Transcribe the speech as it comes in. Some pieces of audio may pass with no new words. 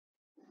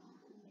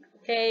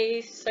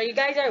Okay, so you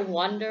guys are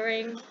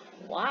wondering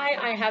why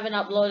I haven't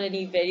uploaded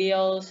any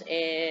videos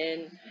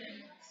in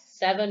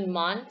 7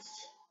 months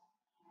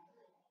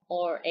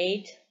or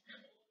 8.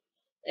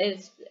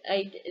 It's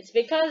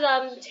because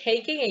I'm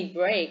taking a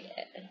break.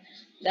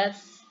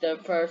 That's the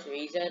first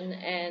reason,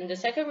 and the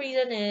second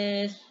reason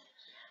is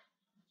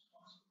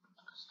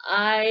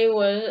I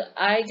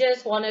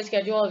just want to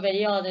schedule a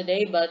video on the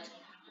day, but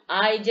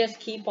I just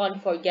keep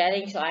on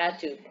forgetting, so I had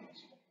to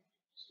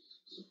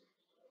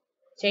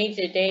change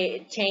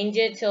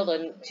it to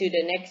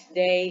the next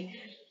day.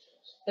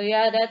 So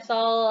yeah, that's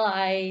all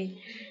I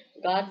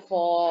got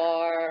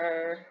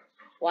for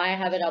why I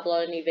haven't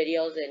uploaded any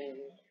videos in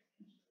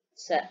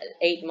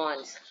 8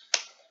 months.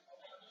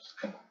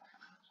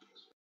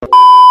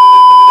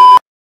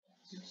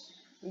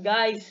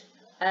 Guys,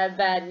 I have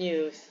bad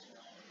news.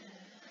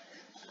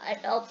 I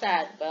felt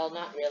sad. Well,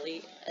 not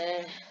really.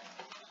 I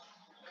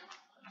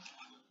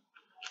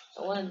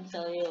want to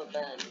tell you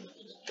about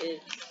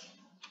it's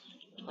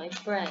my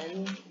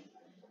friend,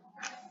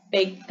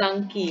 Big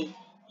Donkey.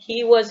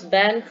 He was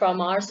banned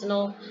from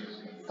Arsenal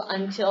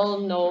until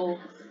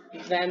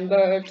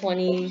November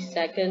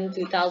 22nd,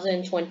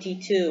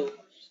 2022.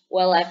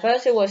 Well, at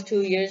first it was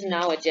 2 years,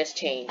 now it just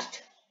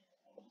changed.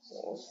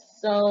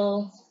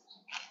 So,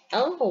 I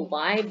don't know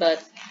why,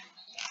 but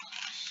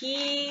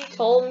he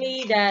told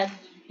me that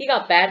he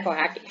got banned for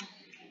hacking.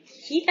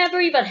 He never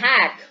even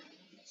hacked,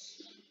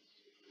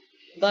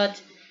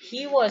 but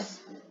he was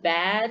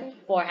banned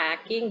for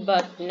hacking,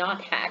 but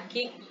not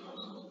hacking.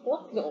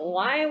 What?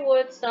 Why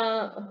would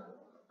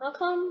how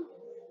come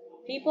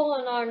people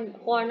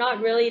who are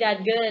not really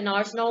that good in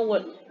Arsenal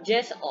would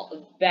just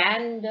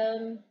ban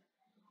them?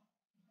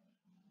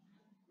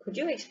 Could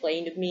you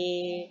explain to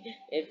me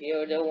if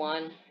you're the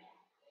one?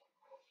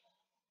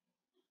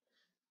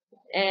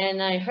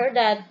 And I heard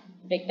that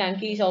Big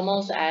Tanky is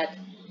almost at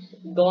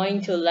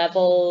going to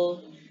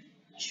level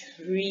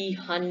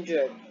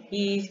 300.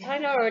 He's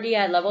kind of already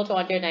at level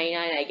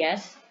 299, I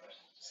guess.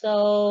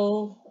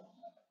 So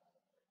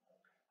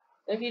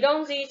if you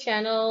don't see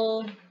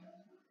channel,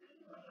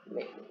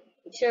 make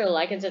sure to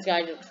like and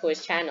subscribe to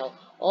his channel.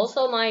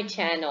 Also my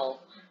channel,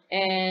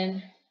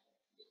 and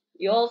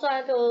you also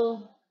have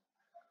to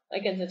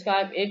like and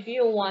subscribe if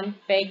you want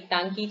Fake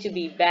Donkey to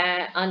be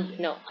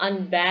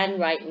unbanned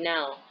right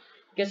now,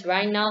 because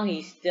right now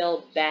he's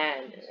still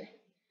banned.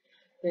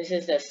 This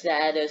is the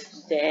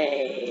saddest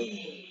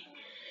day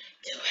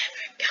to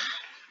ever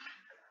come.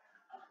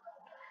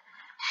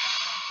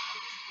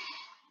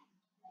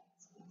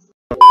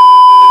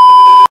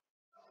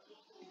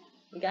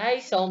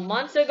 Guys, so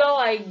months ago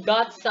I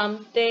got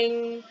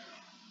something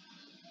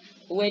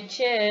which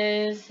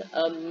is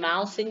a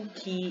mouse and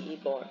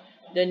keyboard.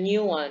 The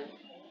new one.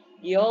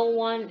 The old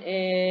one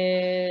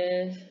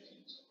is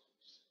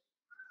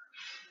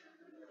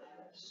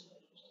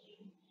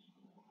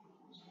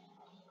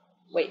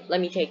wait, let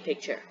me take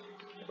picture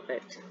of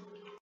it.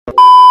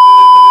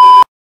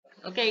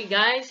 Okay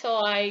guys, so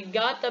I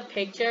got the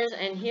pictures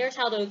and here's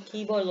how the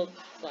keyboard looks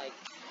like.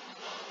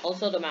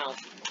 Also the mouse.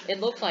 It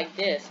looks like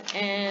this,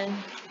 and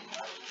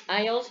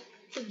I also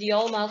used the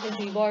old mouse and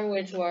keyboard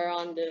which were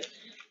on the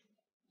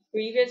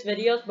previous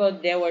videos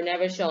but they were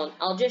never shown.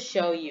 I'll just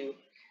show you.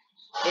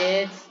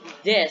 It's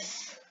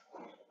this.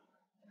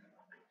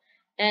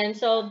 And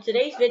so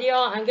today's video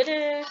I'm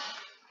gonna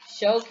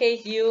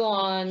showcase you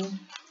on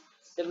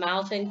the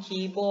mouse and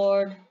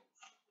keyboard,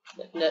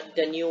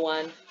 the new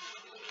one,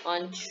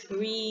 on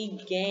 3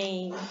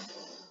 games,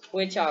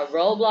 which are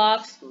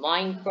Roblox,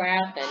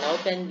 Minecraft, and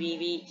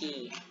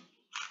openBVE.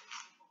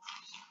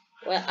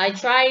 Well, I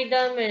tried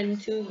them in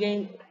 2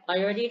 games. I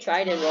already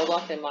tried in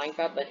Roblox and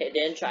Minecraft, but I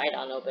didn't try it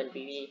on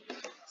openBVE.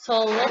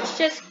 So let's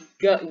just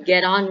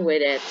get on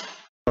with it.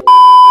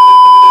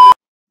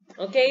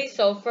 Okay,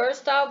 so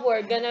first up,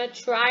 we're gonna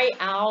try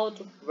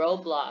out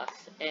Roblox,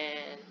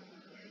 and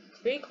it's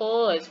pretty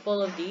cool. It's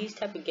full of these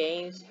type of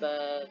games,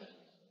 but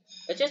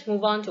let's just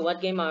move on to what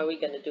game are we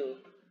gonna do.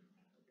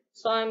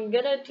 So I'm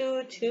gonna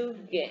do 2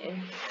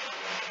 games.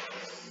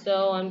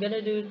 So I'm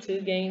gonna do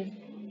 2 games.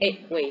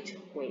 Hey, wait.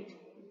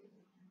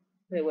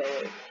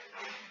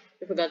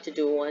 I forgot to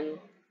do one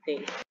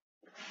thing.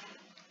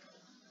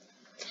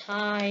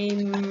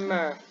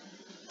 Timer.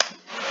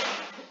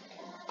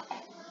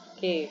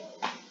 Okay.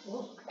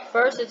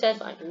 First it says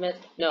 5 minutes.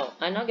 No,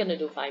 I'm not gonna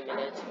do 5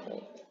 minutes.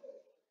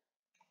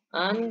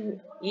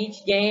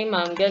 Each game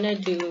I'm gonna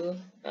do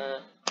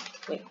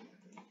wait.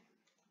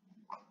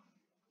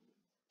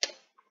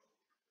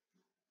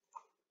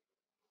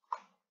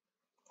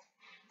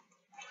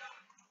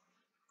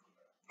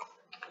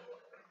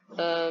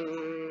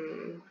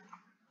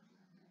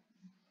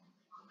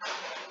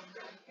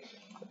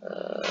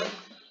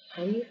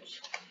 How do you?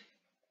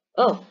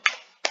 Oh,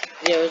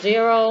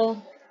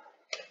 00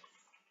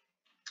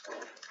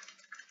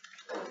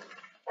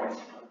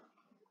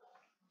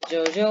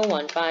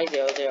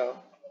 001500.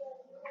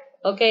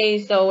 Okay,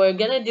 so we're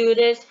gonna do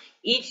this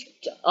each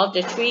of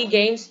the 3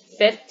 games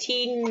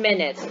 15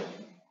 minutes.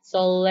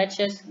 So let's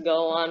just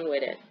go on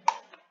with it.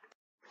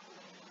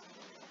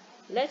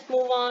 let's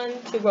move on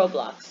to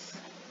Roblox.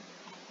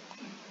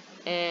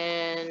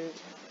 And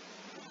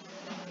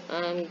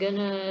I'm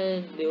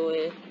gonna do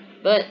it,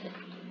 but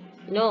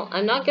no,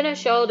 I'm not gonna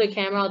show the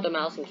camera of the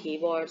mouse and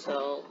keyboard,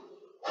 so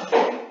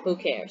who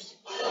cares?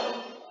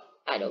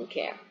 I don't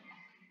care.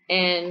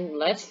 And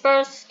let's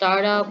first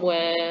start up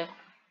with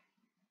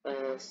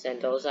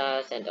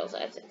Sentosa,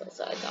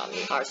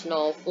 Dominant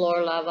Arsenal,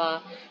 Floor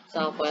Lava,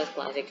 Southwest,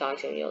 Classic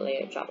Junction,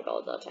 Layer,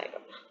 Tropical, Tiger.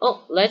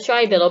 Oh, let's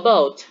try Build a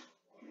Boat.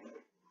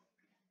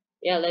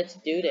 Yeah, let's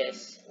do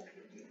this.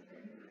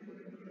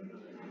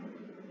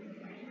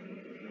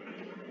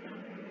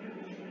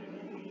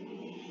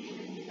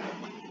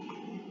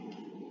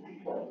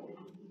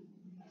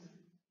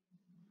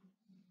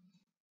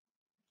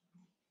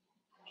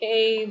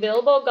 Okay, Build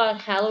a Boat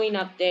got Halloween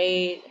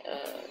update.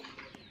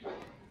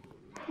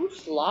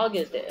 Whose log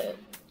is it?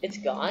 It's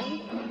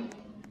gone?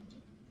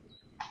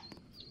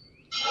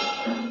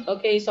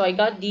 Okay, so I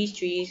got these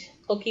trees.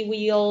 Cookie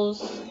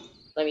wheels.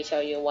 Let me show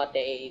you what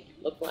they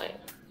look like.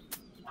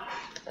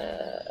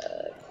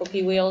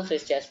 Cookie wheels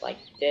is just like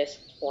this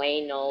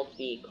plain old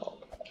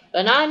vehicle.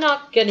 But I'm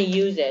not gonna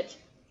use it.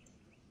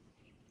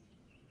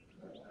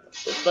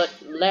 But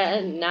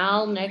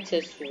now next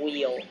is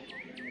wheel.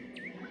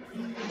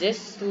 This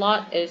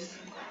slot is...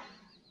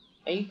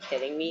 Are you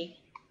kidding me?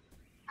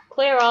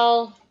 Clear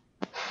all.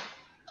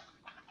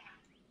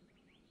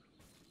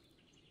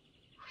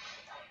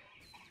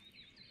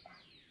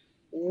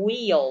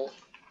 Wheel.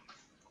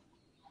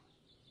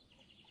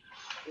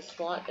 This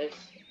slot is...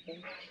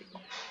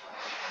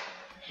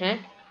 Huh?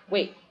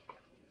 Wait.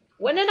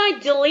 When did I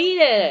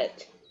delete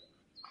it?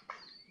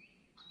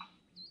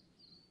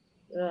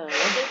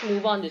 Let's just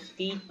move on to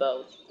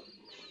speedboat.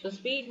 So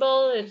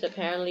speedboat is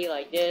apparently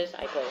like this.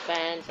 I put a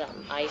fan,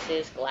 some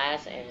ices,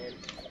 glass, and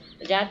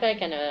a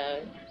jetpack, and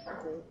a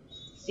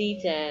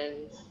seat,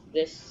 and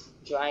this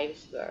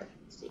driver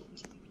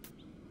seat.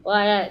 Well,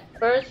 I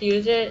first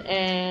use it,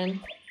 and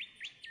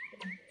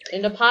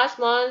in the past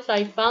months,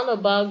 I found a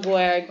bug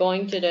where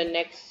going to the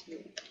next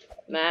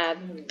map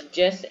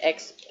just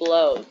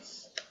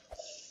explodes.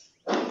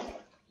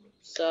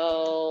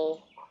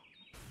 So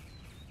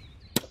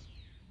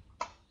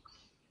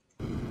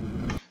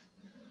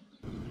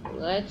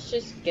let's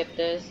just skip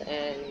this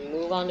and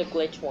move on to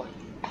glitch 1.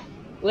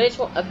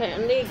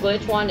 Apparently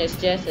glitch 1 is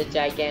just a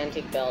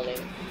gigantic building.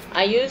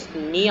 I used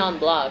neon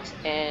blocks,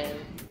 and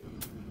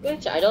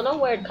which I don't know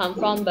where it come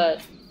from,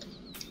 but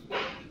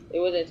it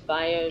was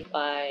inspired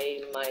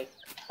by my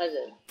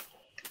cousin.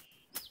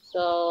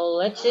 So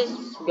let's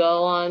just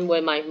go on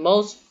with my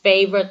most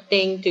favorite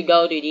thing to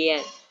go to the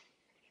end.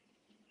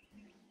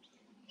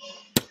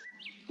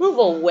 Move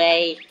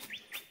away.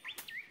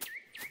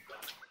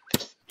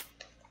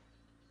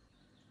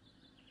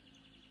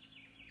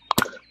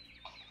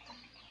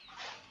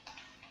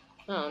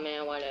 Oh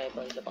man, why did I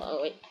place the ball?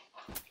 Oh wait.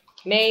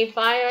 May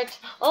Firex.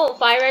 Oh,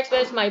 Firex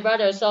is my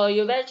brother, so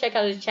you better check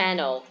out his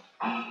channel.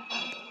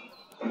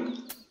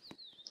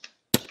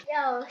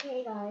 Yo,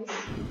 hey guys.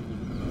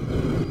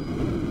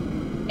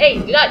 Hey,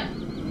 that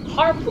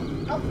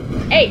harpoon. Oh.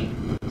 Hey,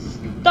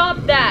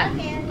 stop that.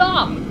 Okay.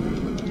 Stop. I'm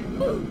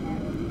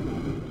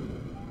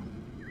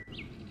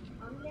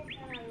just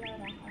gonna load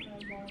a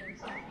hoverboard or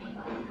something. I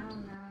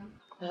don't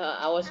know.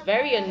 I was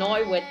very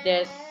annoyed with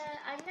this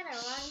I'm gonna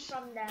run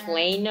from the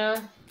planer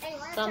Hey,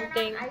 wanna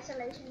something. turn on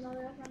isolation mode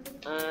or something?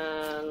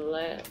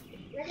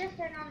 Let's just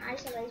turn on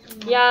isolation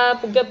mode. yeah,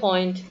 good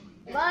point.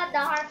 But the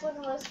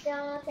harpoon will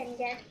still can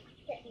get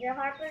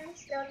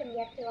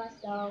to us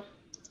though.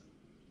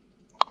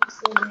 Let's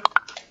see.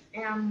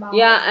 And I'm bald.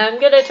 Yeah, I'm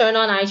gonna turn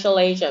on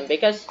isolation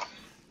because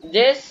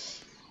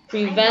this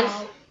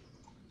prevents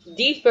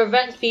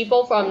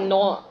people from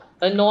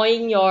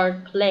annoying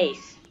your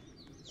place.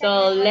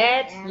 So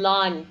let's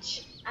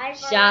launch.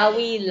 Shall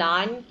we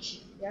launch?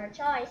 Your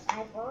choice.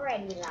 I've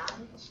already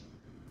launched.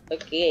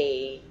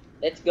 Okay,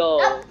 let's go.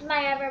 Oh,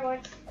 my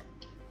hoverboard.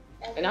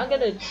 I'm not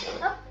gonna.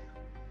 Oh.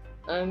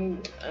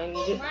 I'm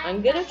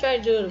gonna try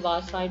to do the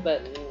boss fight,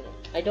 but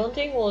I don't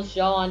think we'll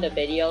show on the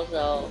video.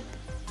 So.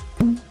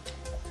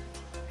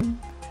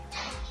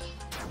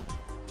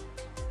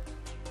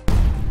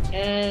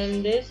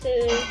 And this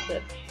is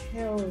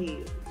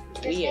apparently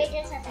The weird.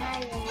 stages have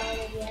not even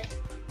loaded yet.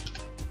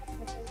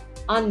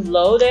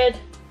 Unloaded?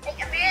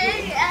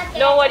 Okay.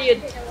 No, what do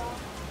you?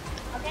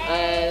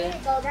 Okay,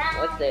 go down.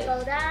 What's this?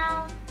 Go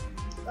down.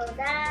 Go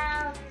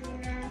down.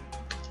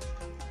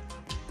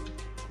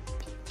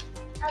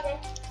 Okay.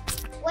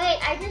 Wait,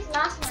 I just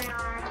lost my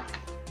arm.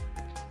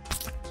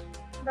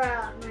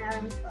 Bro, my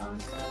arm's gone.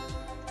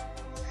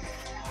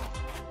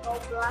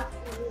 Gold block.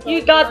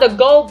 You got the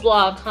gold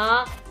block,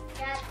 huh?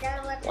 Yeah,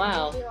 that was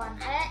Wow. the easy one.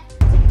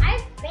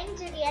 I've been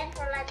to the end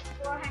for like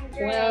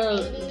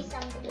 480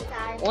 something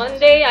times. One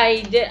day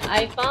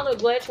I found a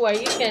glitch where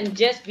you can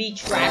just be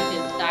trapped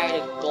inside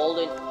a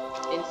golden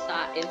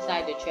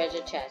inside the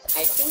treasure chest.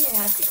 I think you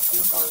have to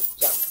keep on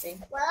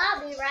jumping. Well, I'll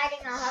be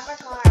riding a hover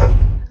car.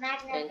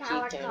 Magnet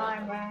powered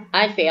car, bro.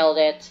 I failed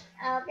it.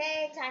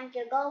 Okay, time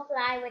to go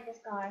fly with this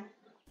car.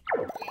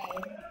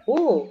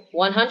 Ooh,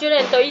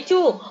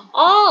 132.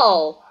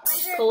 All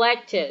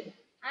collected.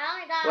 I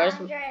only got Where's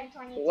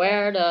 122.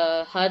 where are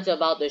the HUDs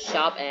about the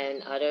shop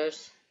and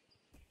others?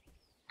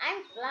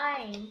 I'm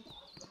flying.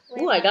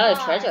 Ooh, I got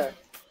a treasure.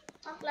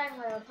 I'm flying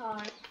with a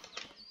car.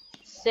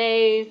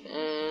 Save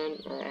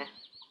and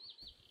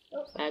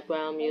Nope.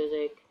 background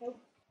music. Nope.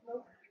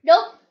 Nope.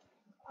 Nope.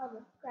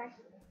 Oh, crash.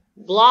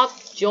 Block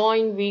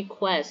join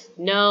request.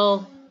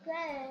 No.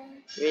 Okay.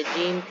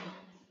 Redeem.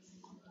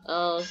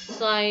 Oh,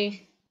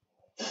 site.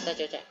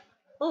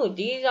 Oh,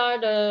 these are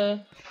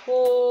the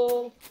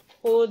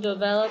who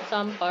developed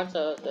some parts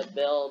of the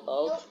Bill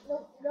boat.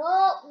 Nope.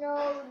 Nope. No.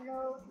 No.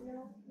 No.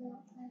 No. No.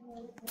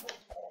 No.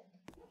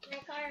 My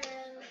car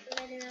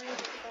literally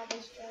got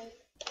destroyed.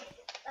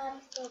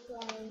 I'm still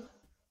playing.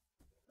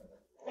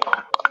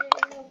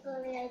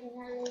 Hopefully I do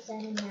not lose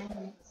any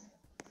magnets.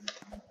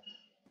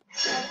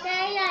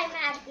 Okay, I'm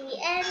at the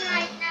end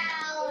right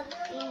now.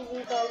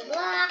 Easy go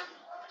block.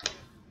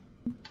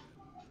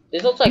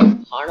 This looks like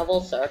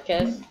Carnival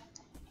Circus.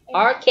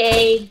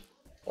 Arcade.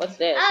 What's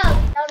this?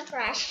 Oh, don't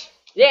crash.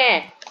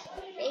 Yeah.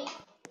 See?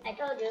 I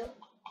told you.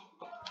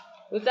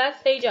 Was that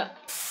stage up?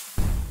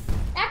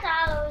 That's a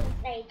Halloween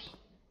stage.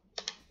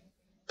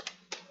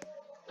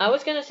 I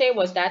was gonna say,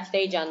 was that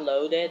stage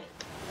unloaded?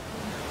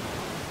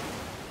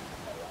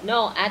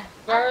 No, at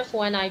first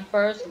when I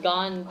first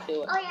gone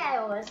to it. Oh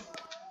yeah, it was.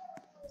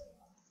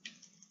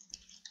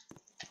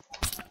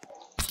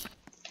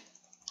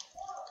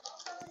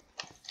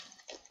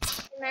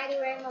 Mighty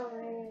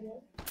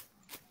Rainbow.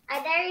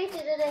 I dare you to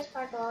do this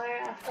parkour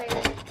after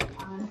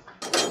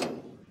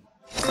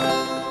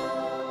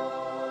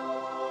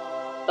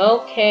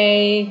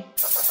Okay.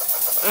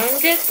 I'm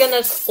just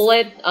gonna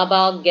split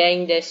about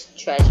getting this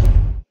treasure.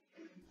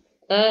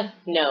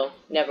 No,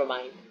 never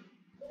mind.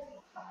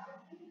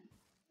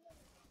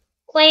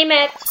 Claim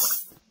it!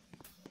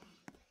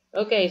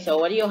 Okay, so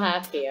what do you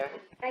have here?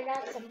 I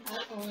got some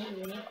parkour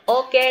here.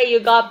 Okay, you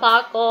got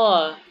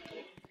parkour.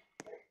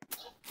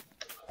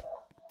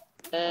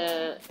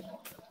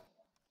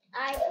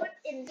 I put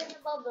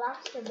invisible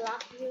blocks to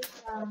block you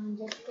from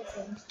just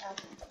skipping stuff.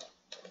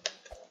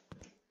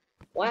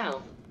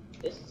 Wow,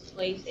 this is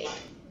lazy.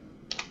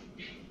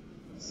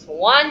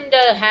 One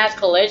that has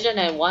collision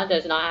and one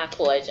does not have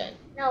collision.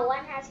 No,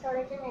 one has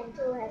collision and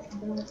two has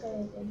no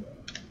collision.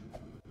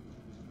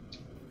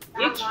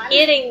 You're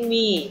kidding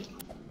me.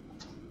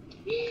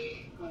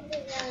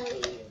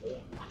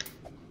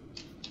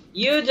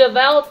 You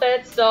develop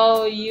it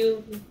so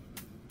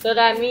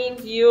that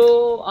means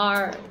you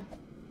are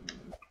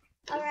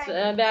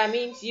that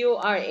means you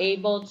are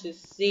able to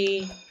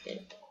see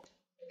it.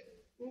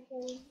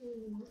 Okay.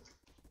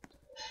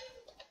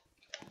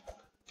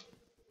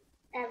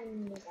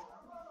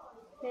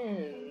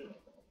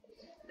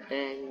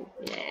 And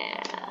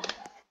yeah.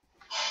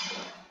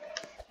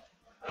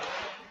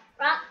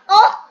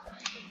 Oh!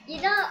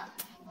 You know.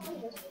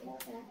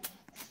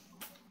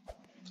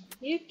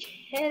 You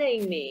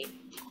kidding me?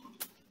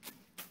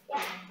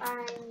 Yeah,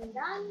 I'm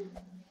done.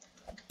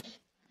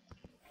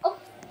 Oh!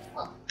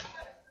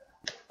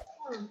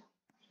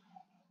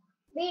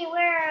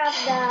 Beware of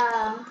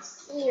the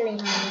ceiling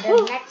on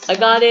the next I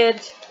got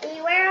it.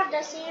 Beware of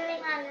the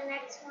ceiling on the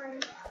next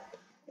one.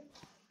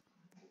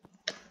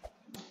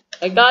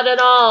 I got it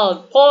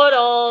all.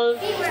 Portals.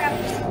 Beware of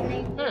the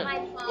ceiling. You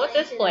might fall What's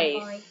this into place?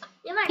 the void.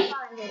 You might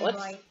fall into the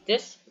What's void.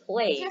 this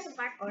place? It's just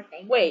a parkour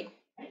thing. Wait.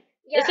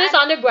 You're Is this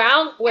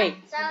underground? Wait.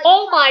 So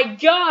Oh my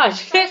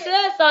gosh! This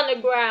is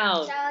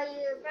underground. So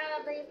you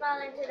probably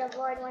fall into the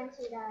void once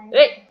you die.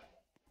 Wait.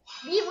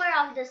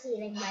 Beware of the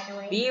ceiling, by the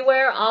way.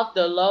 Beware of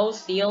the low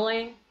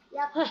ceiling.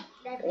 Yep.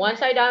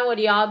 Once I done with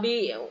your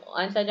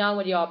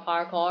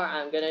parkour,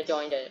 I'm gonna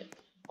join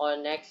our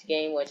next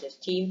game, which is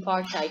Team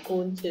Park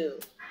Tycoon 2.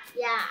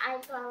 Yeah,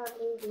 I'd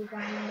probably be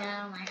joining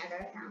that on my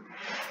other account.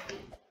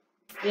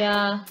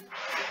 Yeah.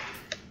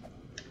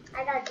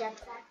 I got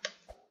jetpack.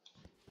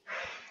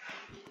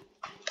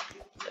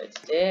 So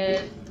it's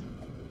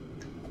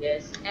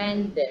this,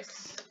 and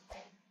this.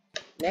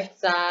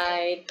 Next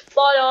side,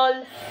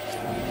 bottle.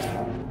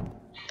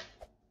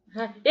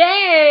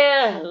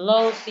 Yeah,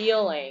 low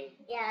ceiling.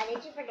 Yeah,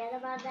 did you forget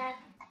about that?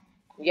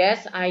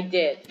 Yes, I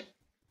did.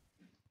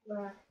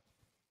 Bruh.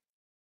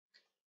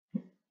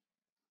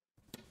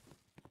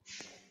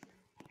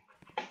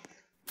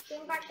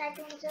 Team Park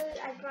Tycoon 2,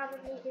 I'd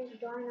probably just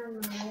join on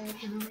my other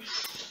account.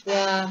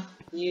 Yeah,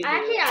 you do.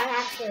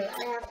 Actually,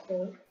 I have to.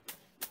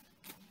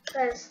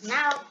 Because if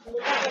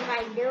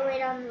I do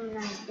it on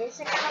this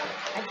account,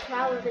 I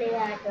probably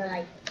have to,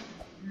 like,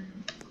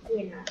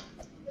 you know.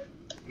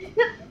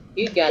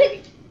 You got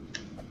it.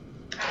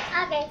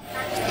 Okay.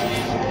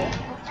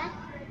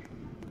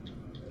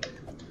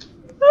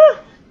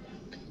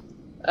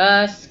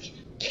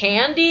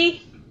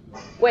 Candy?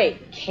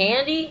 Wait,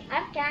 candy? I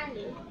have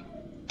candy.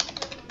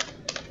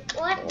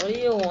 What? What do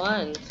you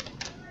want?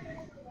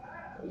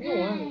 What do you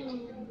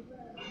want?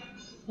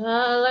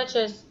 Let's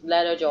just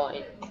let her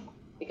join.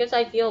 Because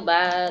I feel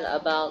bad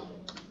about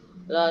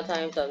a lot of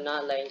times I'm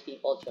not letting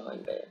people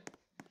join there.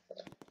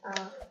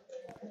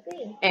 Okay.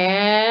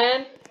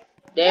 And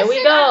there Just we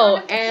sit on go.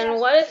 one of the And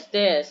chairs. what is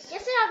this?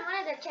 Just sit on one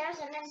of the chairs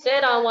and then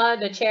Sit on one of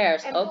the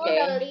chairs. and Okay.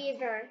 pull the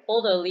lever.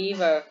 Pull the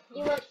lever.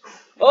 You will.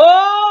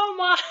 Oh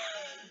my!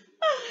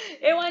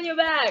 It won you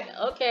back.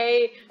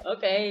 Okay.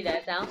 Okay,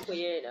 that sounds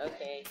weird.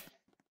 Okay.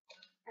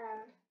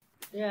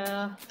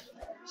 Yeah.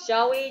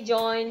 Shall we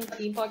join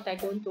Team Park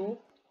Tycoon 2? Sure,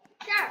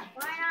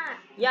 why not?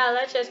 Yeah,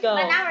 let's just go.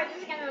 But now we're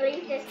just gonna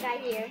leave this guy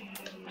here.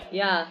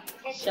 Yeah.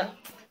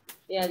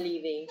 Yeah,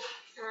 leaving.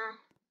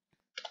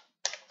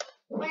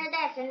 We're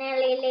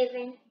definitely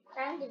leaving.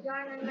 Time to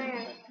join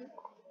America.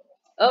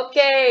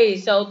 Okay,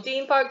 so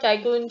Theme Park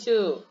Tycoon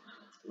 2.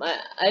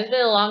 It's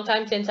been a long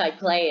time since I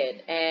played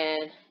it,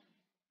 and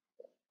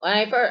when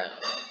I first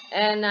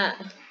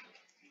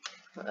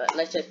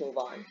let's just move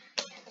on.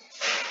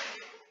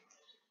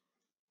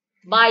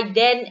 By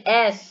Den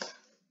S.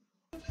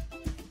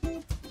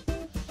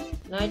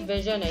 Night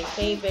vision and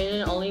cave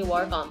vision only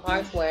work on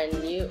parts where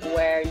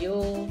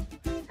you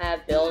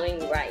have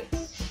building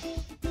rights.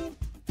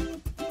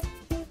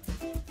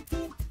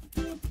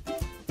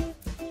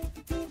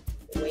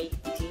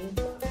 Waiting.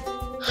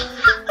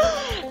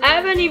 I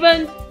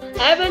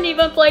haven't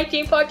even played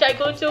Team Park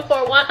Tycoon 2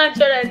 for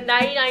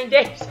 199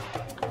 days.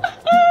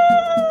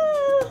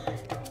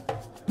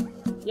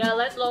 Yeah,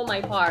 let's load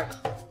my park.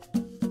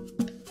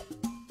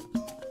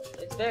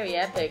 It's very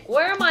epic.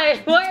 Where's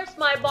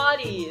my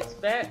body? It's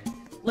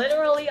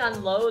literally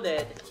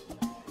unloaded.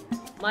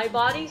 My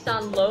body's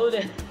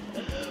unloaded.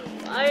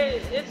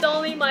 It's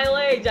only my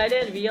legs. I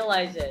didn't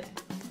realize it.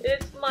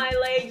 It's my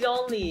legs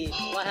only.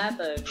 What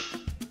happened?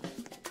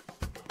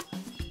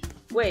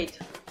 Wait.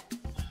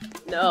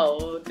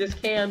 No, this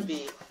can't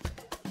be.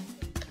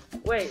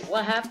 Wait,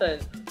 what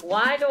happened?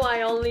 Why do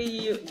I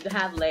only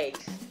have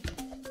legs?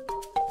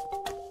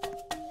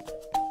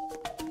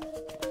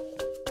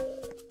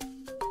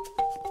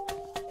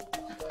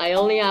 I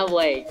only have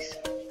legs.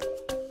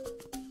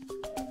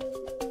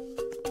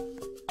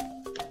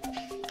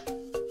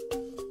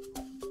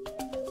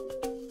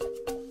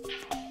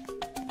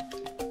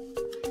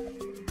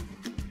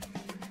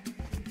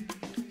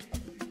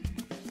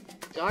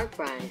 Dark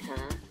bright,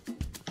 huh?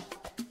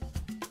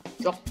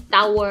 Drop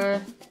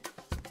tower.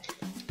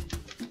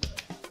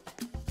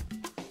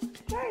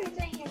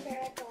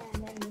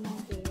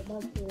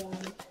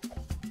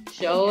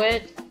 Show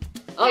it.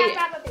 Oh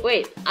yeah.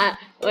 Wait.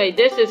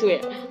 This is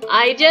weird.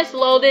 I just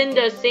loaded in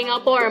the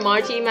Singapore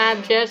MRT map.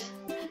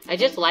 I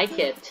just like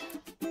it.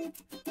 And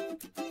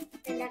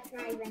that's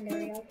not even the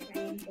real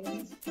train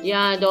things.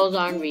 Yeah, those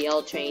aren't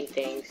real train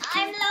things.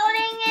 I'm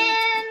loading in.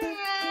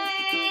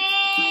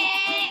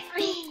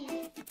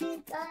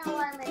 Don't know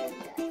why I'm in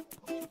that.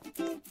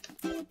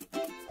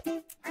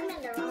 I'm in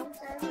the wrong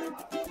server.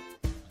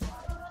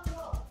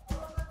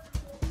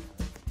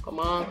 Come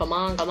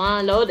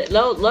on, load it,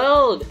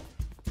 load.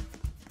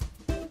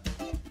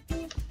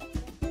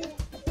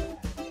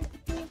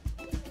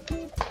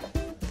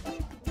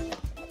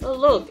 Oh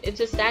look, it's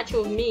a statue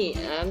of me.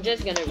 I'm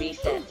just gonna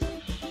reset.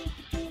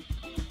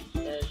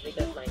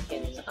 Because my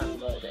skin is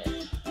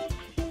unloaded.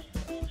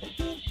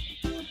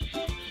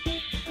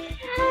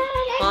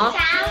 Huh?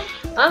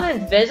 I'm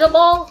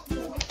invisible?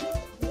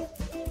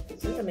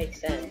 This doesn't make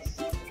sense.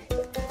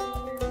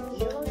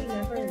 Usually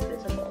never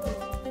invisible.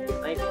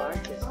 My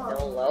park is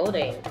still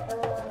loading.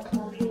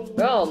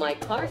 Bro, my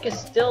park is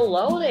still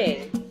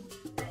loading.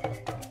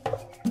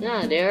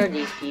 Yeah, there are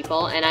these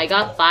people, and I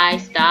got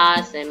 5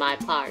 stars in my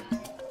park.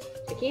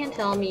 You can't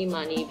tell me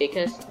money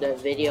because the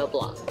video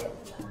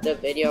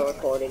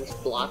recording's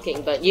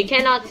blocking, but you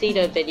cannot see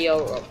the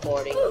video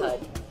recording HUD.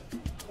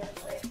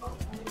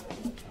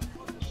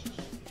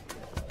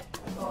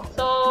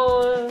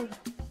 So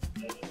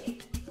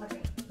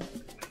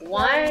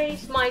why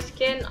is my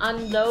skin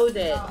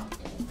unloaded?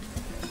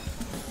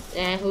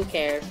 Who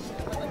cares?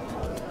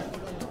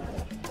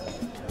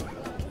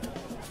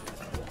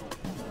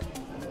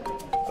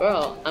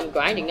 Bro, I'm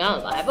grinding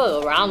up. I have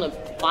around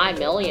 5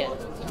 million.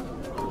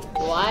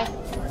 Do I?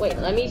 Wait,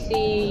 let me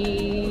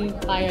see.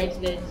 Highlights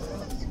this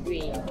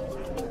screen.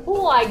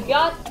 Oh, I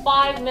got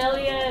 5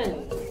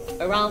 million.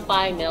 Around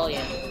 5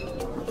 million.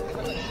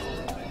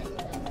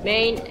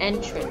 Main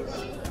entrance.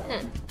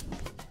 Huh.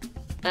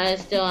 I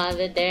still have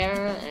it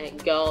there.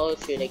 And go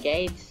through the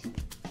gates.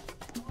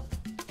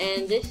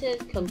 And this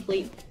is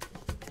complete.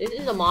 This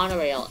is a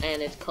monorail,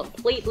 and it's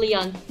completely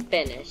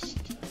unfinished.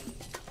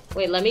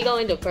 Wait, let me go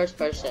into first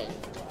person.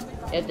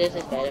 If this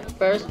is better.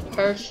 First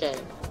person.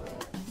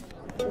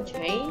 The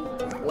train?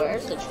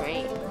 Where's the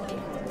train?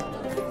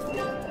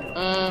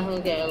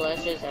 Okay,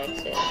 let's just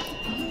exit.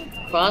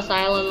 Cross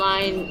Island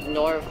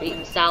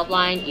Line, South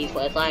Line, East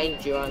West Line,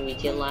 Jurong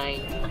Region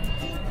Line,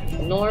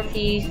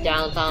 Northeast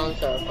Downtown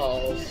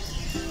Circles,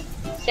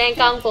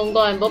 Sengkang,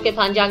 Punggol, and Bukit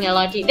Panjang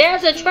LRT.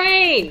 There's a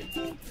train!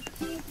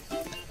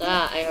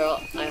 I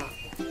heard.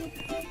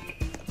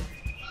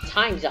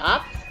 Time's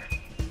up.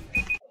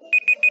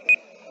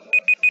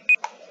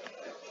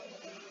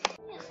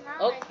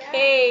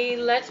 Okay,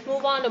 let's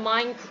move on to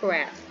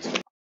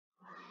Minecraft.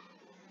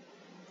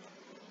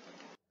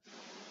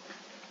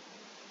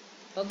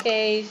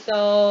 Okay,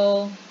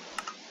 so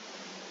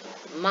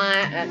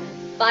my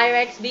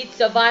Pyrex beat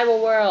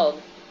Survival World.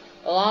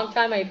 A long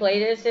time I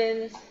played this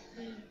since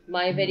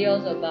my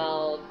videos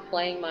about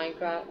playing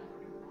Minecraft.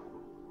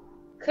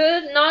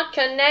 Could not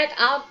connect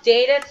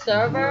outdated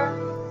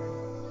server.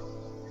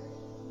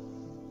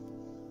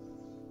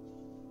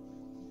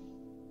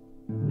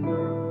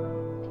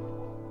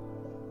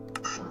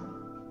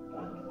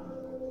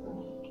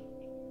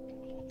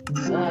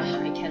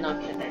 I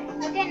cannot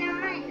connect. Okay, never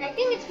mind. I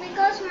think it's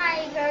because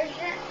my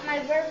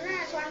version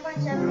is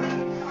 1.7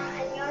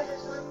 and yours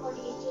is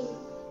 1.18.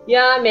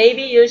 Yeah,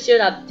 maybe you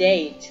should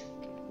update.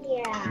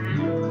 Yeah.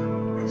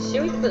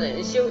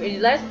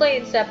 Let's play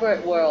in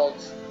separate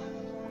worlds.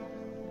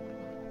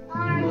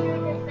 Or should we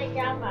just play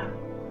Java?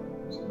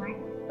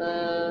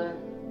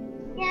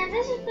 Yeah,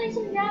 let's just play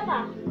some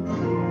Java.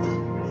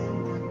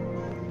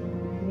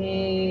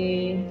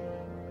 Okay.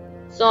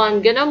 So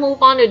I'm gonna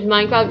move on to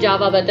Minecraft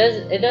Java, but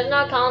it does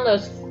not count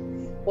as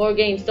 4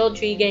 games, still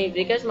 3 games,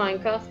 because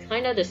Minecraft's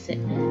kind of the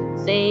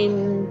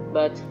same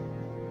but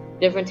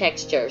different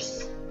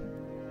textures.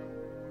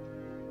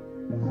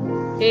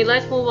 Okay,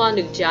 let's move on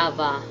to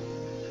Java.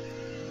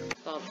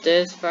 Stop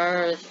this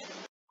first.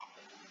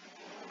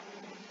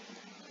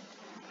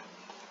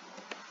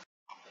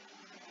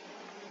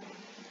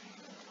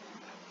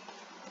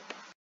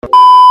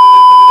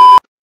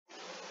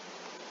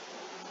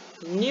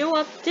 New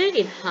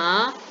update,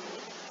 huh?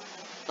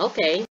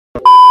 Okay.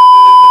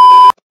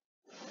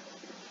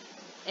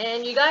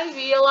 And you guys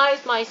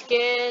realize my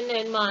skin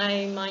in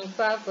my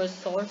Minecraft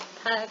resource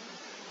pack?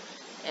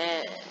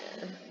 And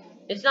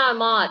it's not a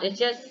mod, it's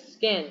just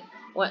skin.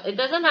 Well, it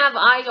doesn't have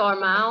eyes or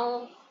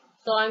mouth,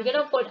 so I'm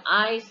gonna put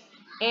eyes,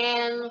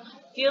 and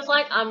feels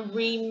like I'm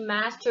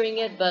remastering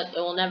it, but it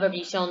will never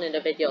be shown in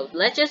the video.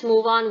 Let's just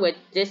move on with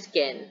this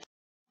skin.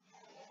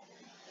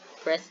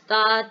 Press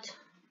start.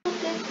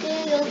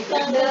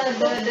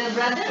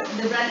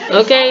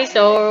 Okay,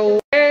 so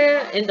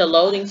we're in the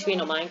loading screen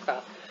of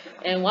Minecraft.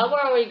 And what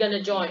are we gonna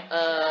join?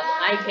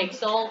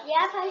 Hypixel?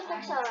 Yeah,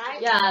 Hypixel,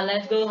 right? Yeah,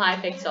 let's go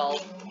Hypixel.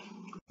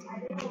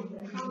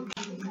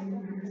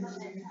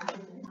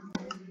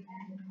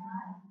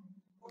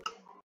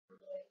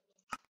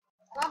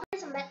 Want to play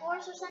some Bed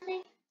Wars or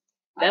something?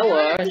 Bed Or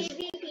Wars?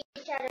 PvP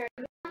each other.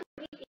 You want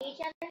to PvP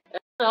each other?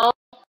 No.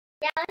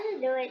 Yeah, let's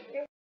just do it.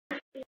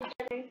 Let's PvP each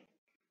other.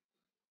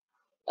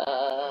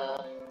 Hold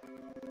on.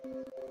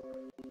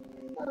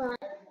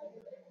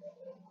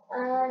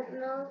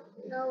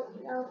 No,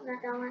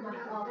 not that one. No,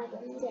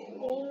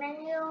 game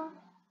menu.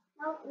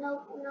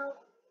 Nope.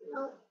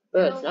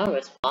 Bro, it's not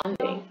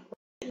responding.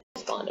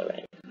 Respond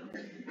already.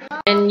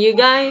 And you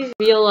guys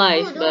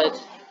realize, but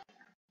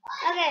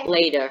Okay.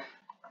 later.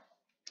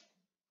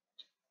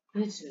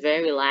 It's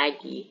very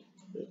laggy.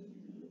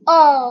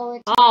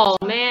 Oh,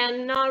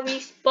 man, not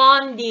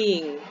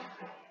responding.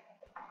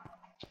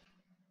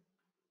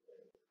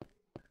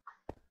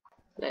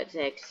 Let's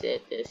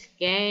exit this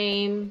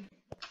game.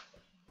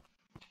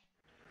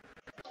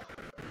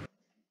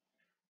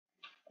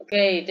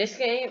 Okay, this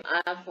game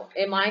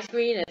in my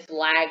screen is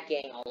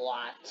lagging a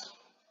lot.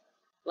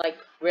 Like,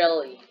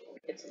 really.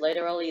 It's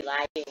literally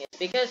lagging. It's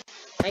because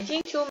my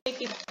team too many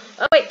people.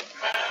 Oh, wait!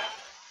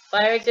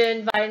 Pyrex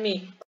invited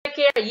me. Click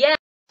here, yes!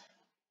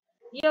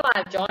 You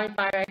have joined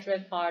Pyrex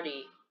Red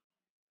Party.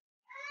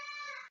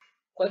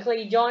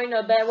 Quickly join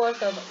the Bed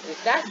Wars of.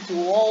 Is that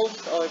duels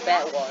or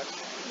Bed Wars?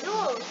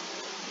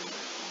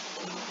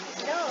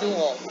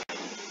 Duel.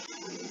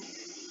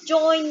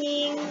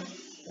 Joining.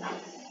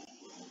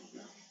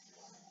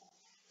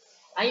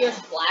 I hear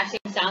splashing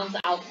sounds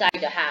outside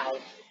the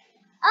house.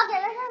 Okay,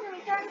 let's just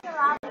return to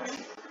lobby.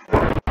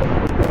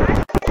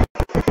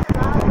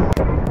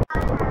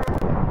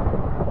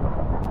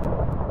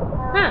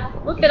 Huh,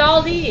 look at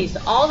all these.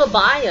 All the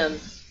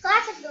biomes.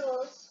 Classic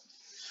duels.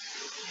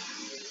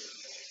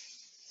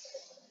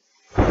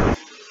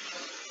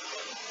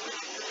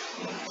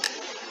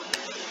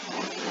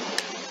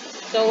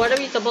 So what are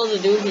we supposed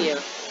to do here?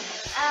 We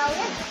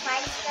have to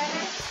fight each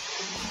other.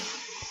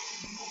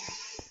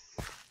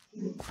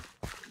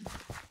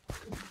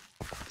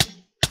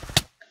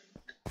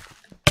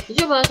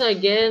 Each of us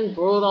again,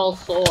 brutal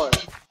sword.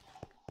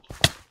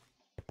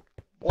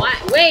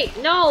 What? Wait,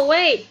 no,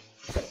 wait.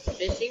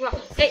 Fishing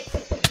rod. Hey.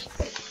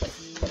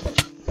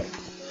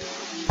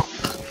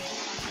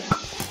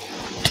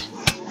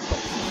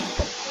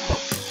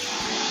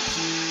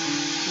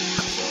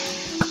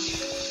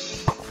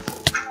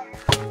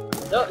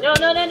 No.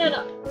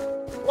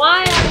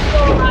 Why am I so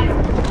high?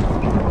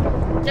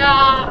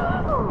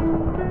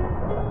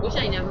 No. Wish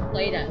I never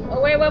played that.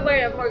 Oh, wait,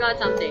 I forgot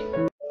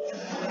something.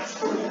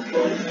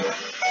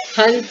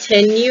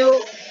 Continue.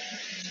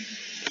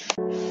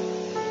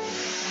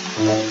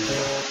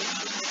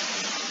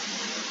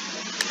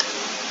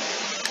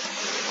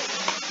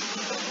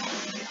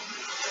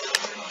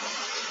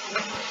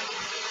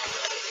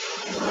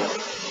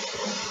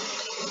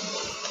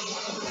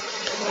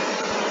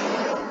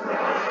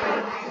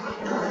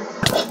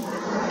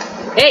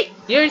 Hey,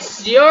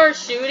 you're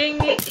shooting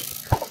me?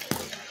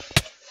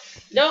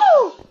 No!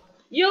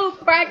 You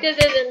practice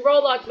it in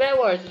Roblox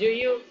Bedwars, do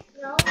you?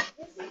 No,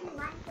 this is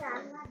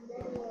Minecraft, not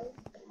Bedwars.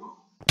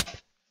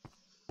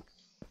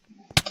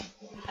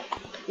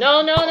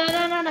 No, no, no,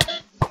 no, no, no.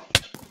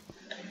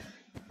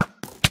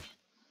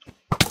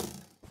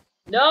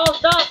 No,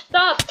 stop,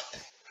 stop.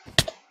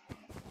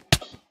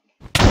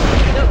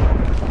 No.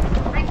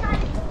 I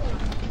can't do it.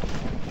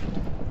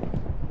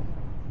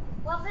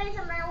 We'll play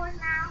some Bedwars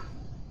now.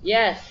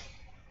 Yes.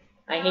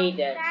 I hate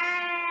that.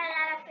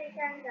 Let's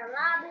return the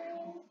lobby.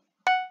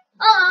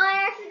 Oh, I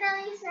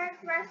accidentally said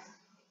press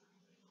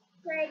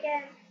play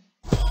again.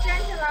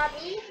 Turn to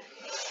lobby.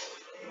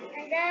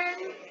 And then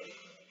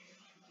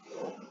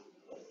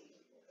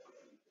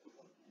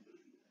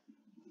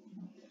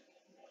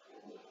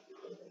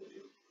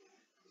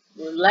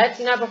Let's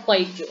never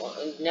play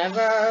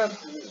never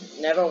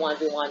want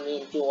to do one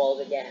me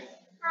duels again.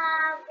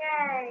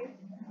 okay.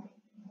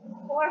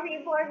 4v4.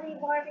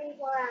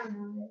 I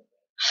don't know.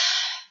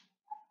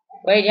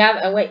 Wait,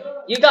 wait.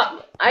 You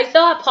got? I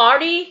still have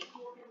party.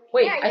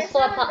 Wait, Yeah, I you're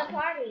still still have in the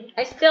party.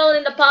 I still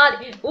in the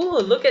party. Ooh,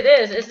 look at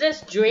this. Is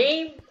this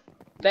Dream?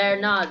 Better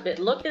not. But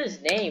look at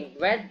his name.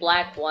 Red,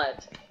 black,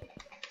 what?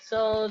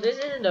 So this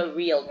isn't a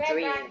real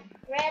Dream.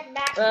 Red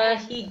back. But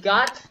he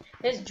got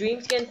his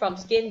Dream skin from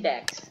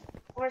Skindex.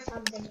 Or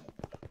something.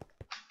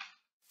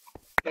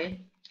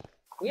 Okay.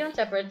 We on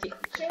separate teams.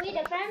 Should we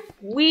defend?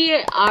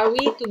 Are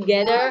we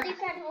together?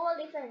 Who will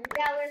defend?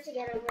 Yeah, we're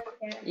together.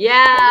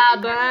 Yeah,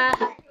 bruh.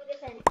 Who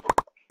defend?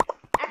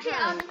 Actually,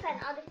 I'll defend.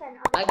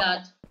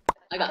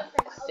 I got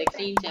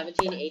 16,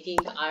 17, 18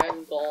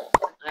 iron, gold,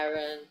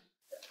 iron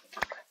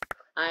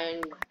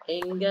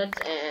ingots,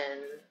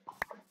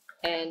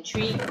 and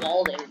 3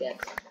 gold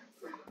ingots.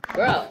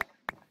 Bro,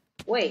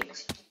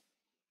 wait.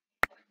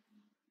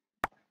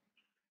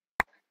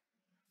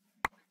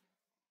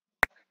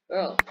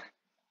 Bro,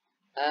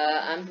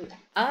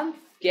 I'm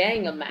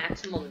getting a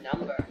maximum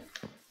number.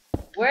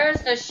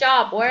 Where's the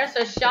shop?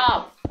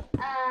 Bruh,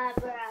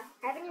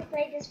 haven't you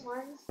played this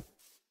once?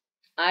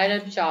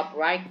 Item shop,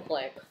 right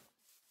click.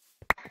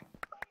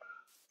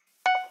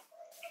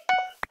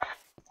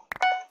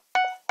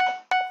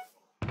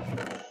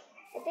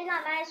 I think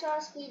I might as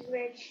well speed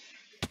bridge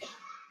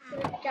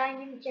with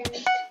diamond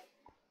gems.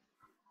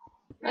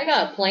 I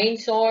got a plain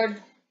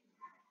sword.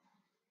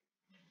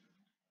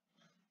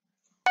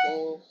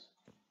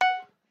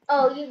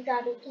 Oh, you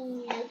got it.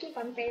 I keep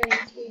on failing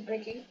speed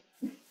bridging.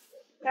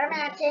 You're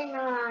matching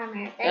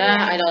armor.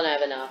 I don't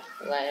have enough.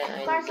 Of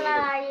course, you don't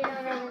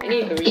have enough. I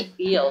need to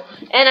refill.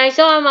 And I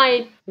saw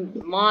my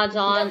mods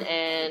on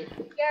and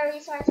Your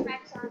resource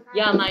max on.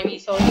 yeah, my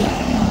resources. Okay,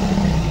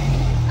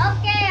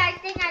 I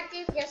think our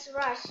team just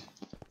rushed.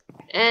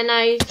 And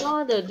I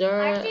saw the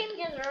Our dirt. team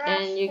just rushed.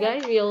 And you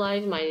guys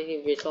realize my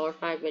resource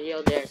pack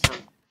video, there's some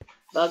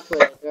bugs with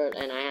the dirt,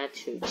 and I had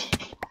to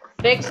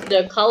fix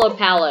the color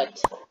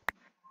palette.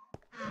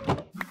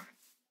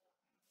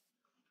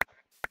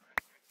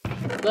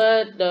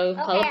 But the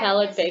color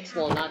palette fix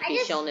will not be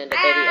shown in the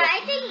video. I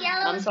think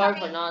yellow I'm sorry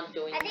for not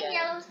doing that. I think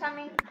yellow's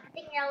coming.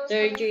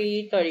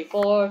 33,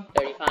 34,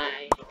 35.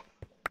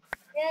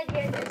 Good,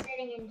 you're just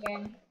sitting in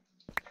gen.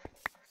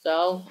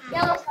 So,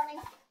 Yellow's coming.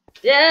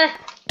 yeah.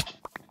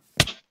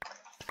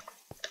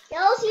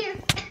 Yellow's here.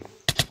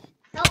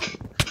 Help.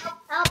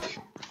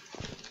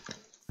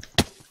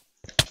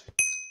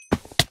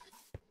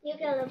 You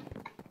kill him.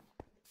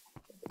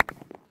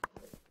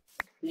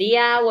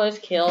 Leah was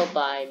killed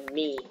by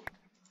me.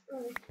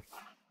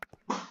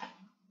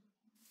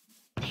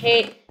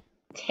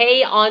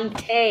 Tay on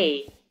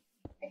Tay.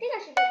 I think I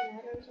should get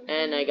that or something.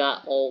 And I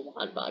got old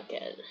one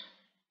bucket.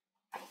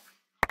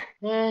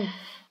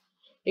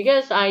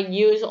 Because I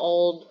use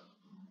old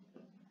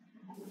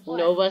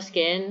Nova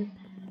skin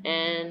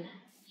and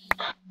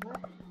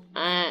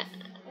I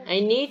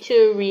need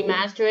to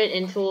remaster it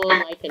into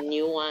like a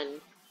new one.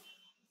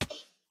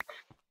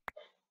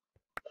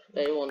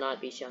 But it will not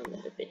be shown in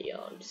the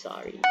video, I'm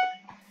sorry.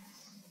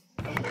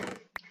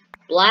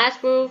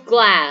 Blast-proof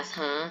glass,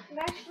 huh?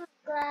 Blast-proof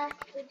glass,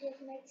 which just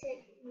makes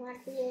it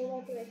not be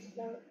able to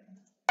explode.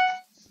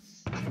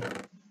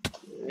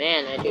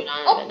 Man, I do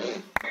not have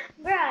enough.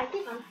 Bro, I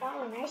keep on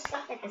falling. I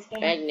suck at this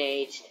game.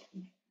 Bagnaged.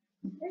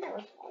 Where's that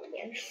was fall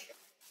again?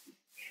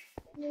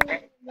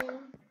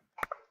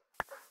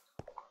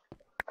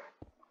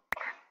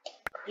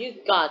 You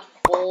got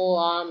full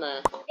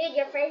armor. Dude,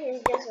 your face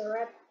is just a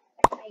ripped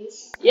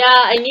face.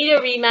 Yeah, I need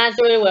to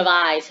remaster it with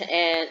eyes,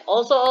 and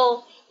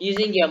also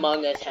using the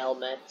Among Us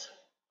helmet.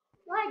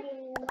 Why do you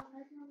need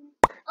Among Us helmet?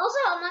 Also,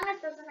 Among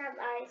Us doesn't have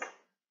eyes.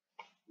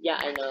 Yeah,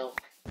 I know.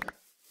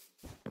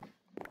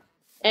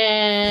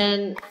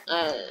 And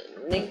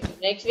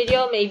next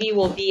video maybe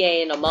will be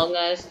an Among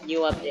Us new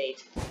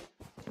update,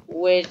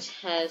 which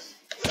has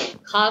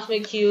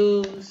cosmic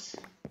cubes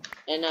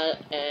and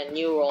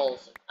new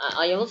roles.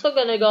 I'm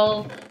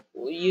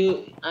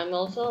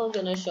also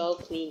gonna show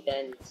clean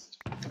dens.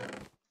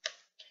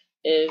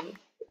 If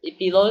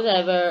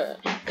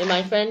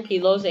my friend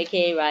Pilos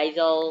aka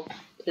Rizel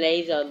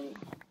plays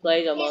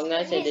Among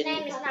Us, his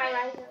name is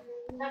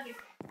not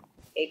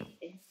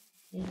Rizel.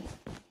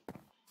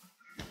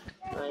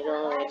 I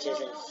don't know which is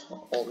his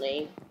whole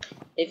name.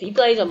 If he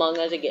plays Among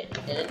Us again,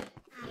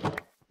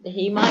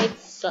 he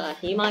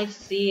might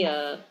see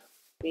a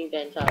green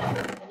vent up. I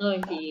don't know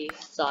if he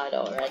saw it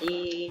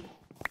already.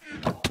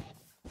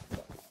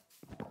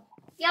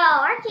 Yo,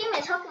 our team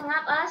is hooking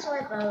up us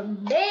with a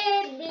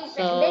big defense,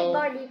 big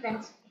bar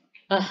defense.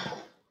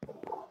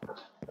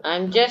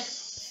 I'm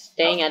just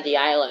staying at the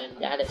island.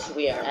 That is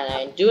weird, and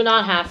I do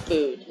not have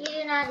food.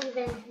 You're not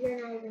even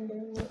doing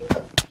anything.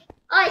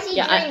 Oh, I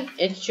see Dream.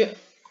 It's true.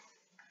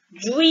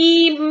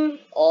 Dream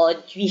or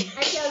Dream.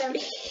 I killed him.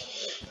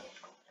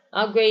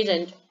 Upgrades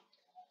and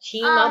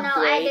team upgrade.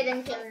 upgrade. No, I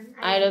didn't kill him.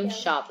 Item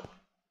shop.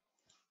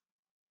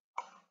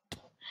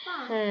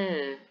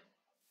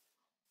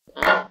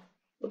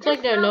 Looks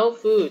like there are no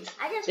foods.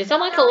 Did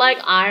someone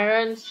collect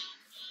irons?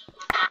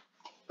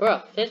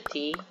 Bro,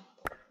 50.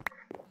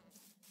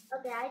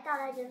 Okay, I thought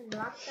I just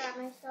blocked that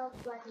myself,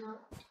 but no.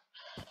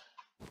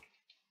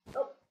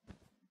 Oh.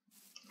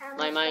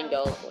 My mind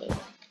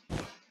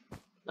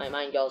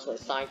goes with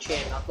Science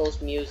and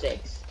Knuckles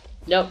musics.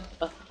 Nope.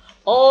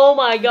 Oh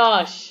my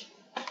gosh.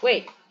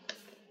 Wait.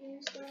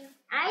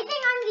 I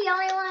think I'm the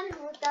only one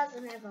who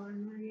doesn't have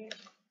armor yet.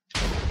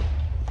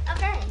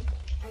 Okay.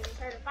 I just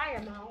heard a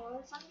fireball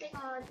or something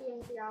or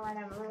TNT or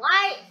whatever.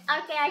 Why?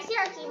 Okay, I see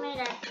our teammate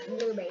at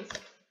blue base.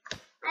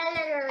 I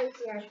literally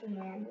see our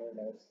teammate at blue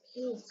base.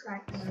 He's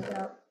cracking the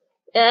joke.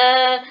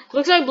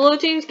 Looks like blue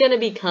team's gonna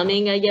be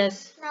coming, I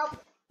guess. Nope.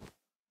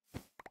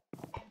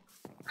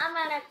 I'm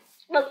gonna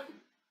look.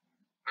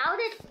 How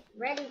did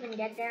red even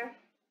get there?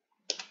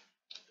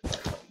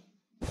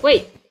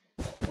 Wait.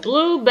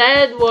 Blue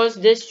bed was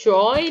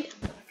destroyed?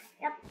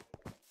 Yep.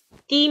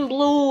 Team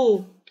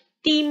blue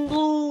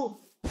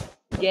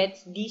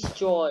gets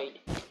destroyed.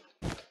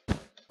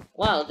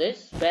 Wow,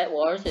 this bed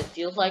wars, it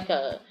feels like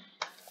a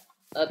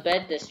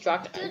bed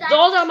destruction.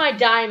 Those are my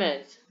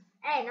diamonds.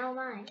 Hey, no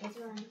mine. It's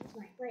mine.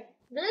 Wait.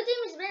 Blue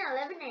team has been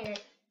eliminated.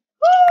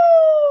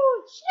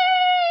 Woo!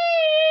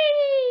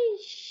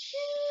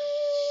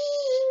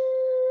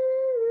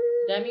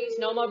 That means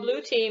no more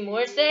blue team.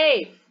 We're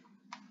safe.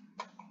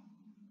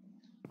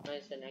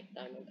 Where's the next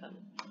diamond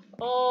coming?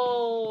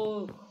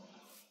 Oh,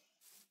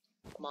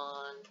 come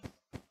on.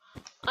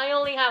 I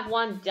only have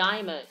one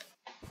diamond.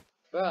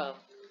 Bro,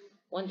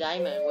 one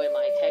diamond with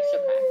my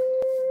texture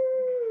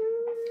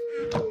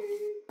pack.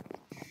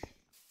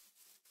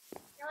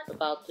 What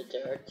about the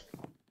dirt?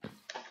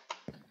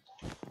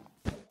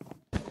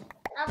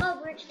 I'll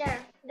go bridge there.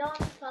 Don't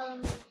follow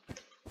me.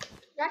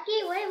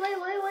 Zaki, wait.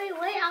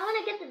 I want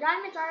to get the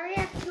diamonds. I already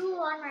have 2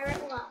 on my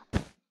red block.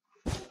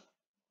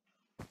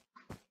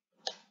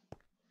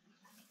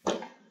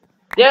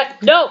 Yeah,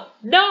 no!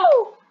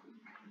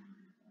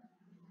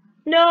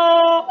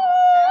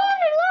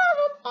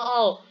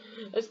 Oh,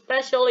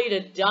 especially the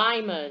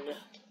diamond.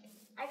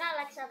 I got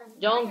like 7.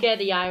 Don't get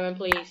the iron,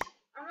 please.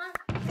 I'm not.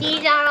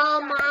 These are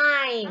all mine.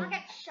 I'm gonna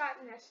get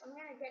sharpness.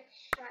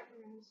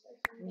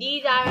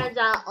 These irons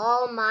are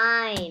all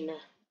mine.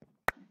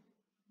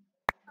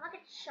 I'm gonna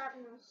get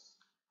sharpness.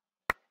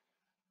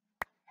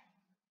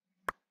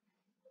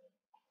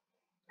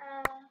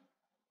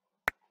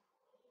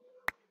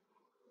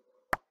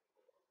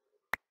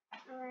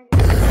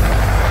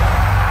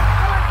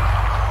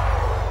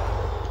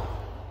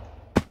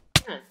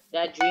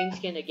 That dream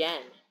skin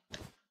again.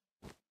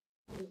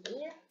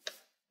 Here?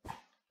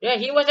 Yeah,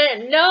 he was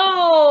there.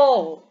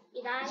 No!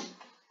 He died?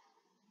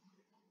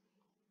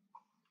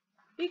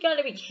 You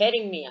gotta be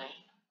kidding me.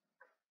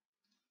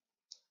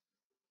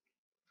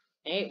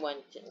 I hate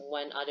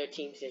when other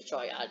teams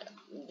destroy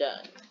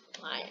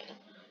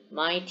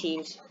my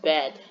team's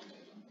bed.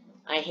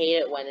 I hate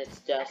it when it's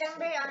just.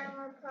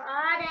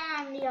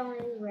 I'm the only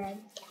red.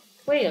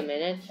 Wait a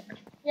minute.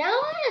 Yellow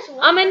one is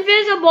one. I'm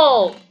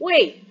invisible!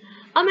 Wait!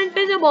 I'm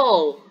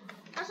invisible!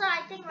 Also,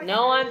 I think we're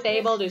no one's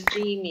able to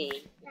see me.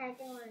 Yeah, I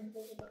think we're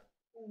invisible.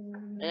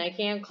 And I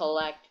can't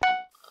collect.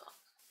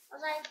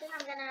 Also, I think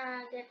I'm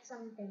gonna get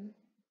something.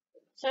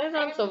 Says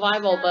I'm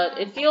survival, but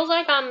it feels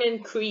like I'm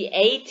in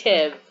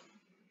creative.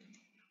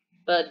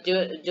 But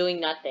doing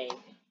nothing.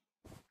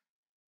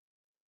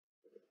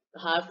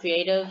 Half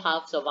creative,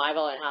 half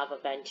survival, and half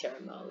adventure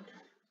mode.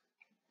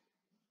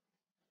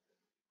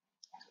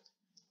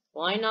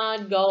 Why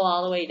not go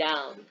all the way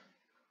down?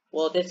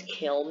 Will this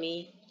kill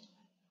me?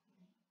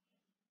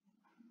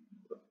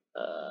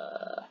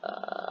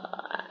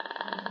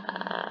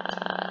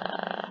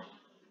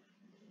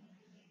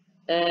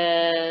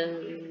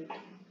 And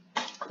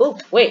oh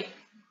wait,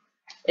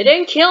 it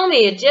didn't kill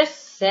me. It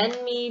just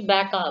sent me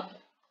back up.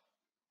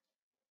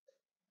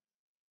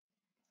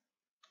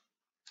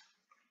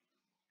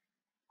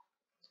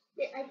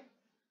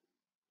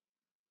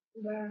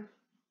 Bruh.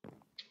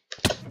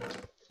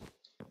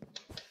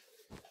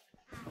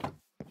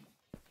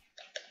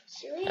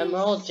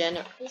 Emerald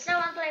General. You still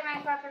want to play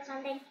Minecraft or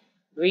something?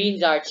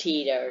 Greens are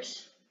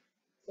cheaters.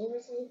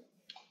 Seriously?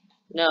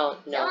 No.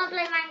 Still want to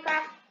play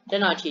Minecraft? They're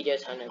not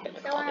cheaters. I'm not gonna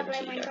Still call want to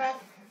them play cheaters. Minecraft?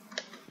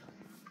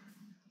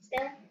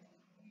 Still?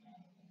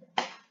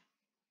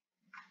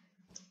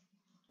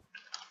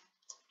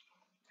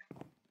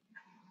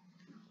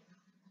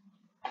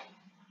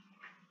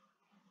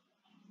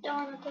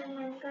 play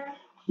Minecraft?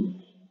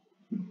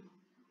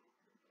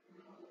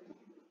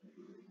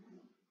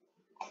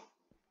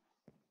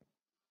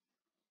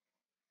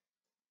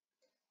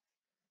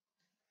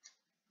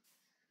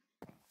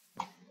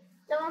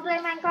 Don't want to play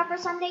Minecraft or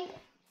something?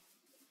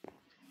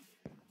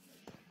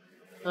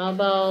 How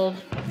about...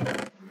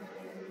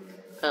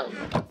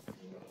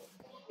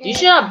 You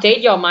should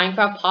update your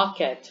Minecraft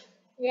Pocket.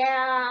 Yeah,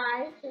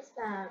 I just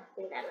do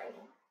that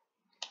later.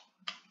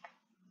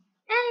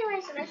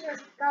 Anyways, let's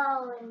just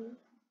go and...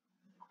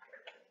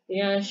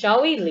 Yeah,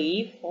 shall we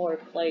leave or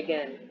play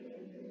again?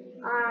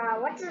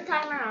 What's the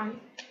timer on?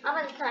 How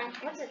about the time?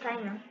 What's the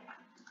timer?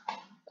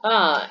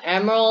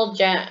 Emerald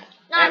Jam.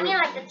 No, I mean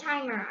like the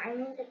timer. I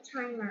mean the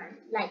timer.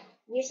 Like,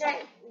 you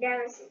said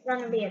there's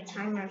gonna be a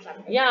timer or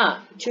something.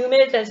 Yeah, 2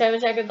 minutes and 7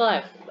 seconds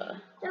left.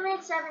 2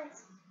 minutes, 7.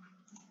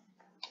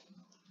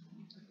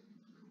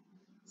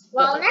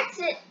 Well, the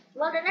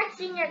next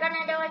thing you're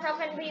gonna do is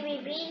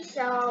openBVE,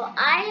 so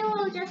I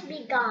will just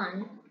be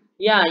gone.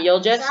 Yeah, you'll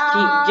just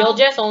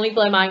only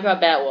play Minecraft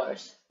Bed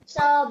Wars.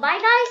 So bye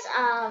guys.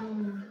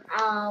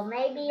 I'll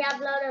maybe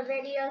upload a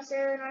video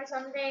soon or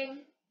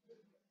something.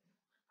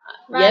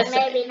 But yes,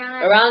 maybe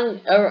not.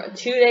 Around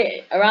 2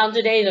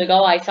 days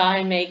ago, I saw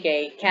him make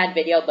a cat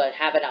video, but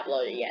haven't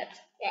uploaded yet.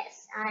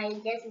 Yes,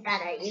 I just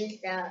gotta use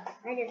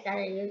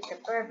the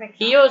perfect.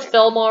 He used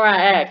Filmora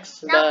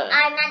X. No,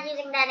 I'm not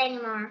using that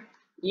anymore.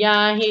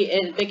 Yeah,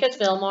 because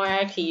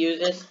Filmora X he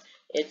uses,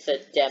 it's a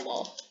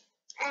demo.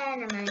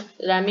 Anyway.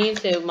 That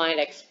means it might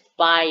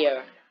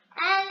expire.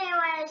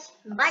 Anyways,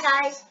 bye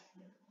guys.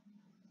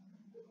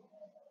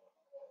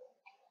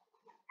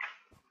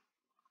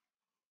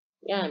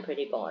 Yeah, I'm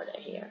pretty bored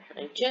of here.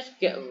 I'm just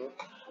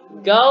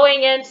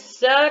going in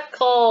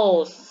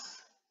circles.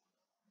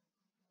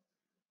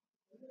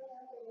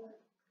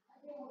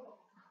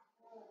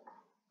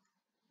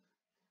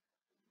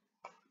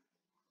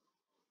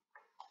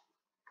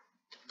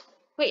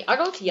 Wait, are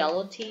those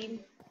yellow team?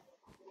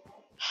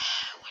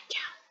 Watch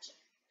out.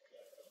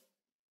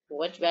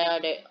 What's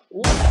better?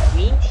 Ooh,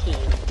 green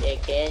team. They're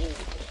getting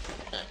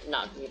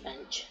not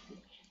revenge.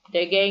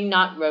 They're getting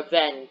not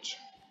revenge.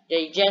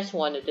 They just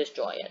want to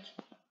destroy it.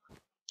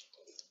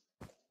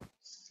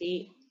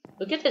 See,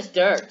 look at this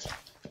dirt.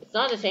 It's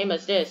not the same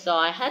as this, so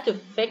I had to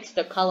fix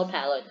the color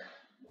palette.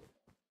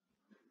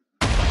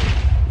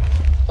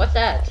 What's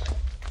that?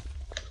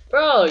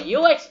 Bro,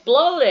 you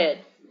exploded!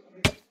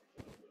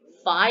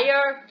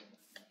 Fire?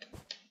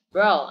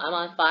 Bro, I'm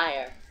on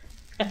fire.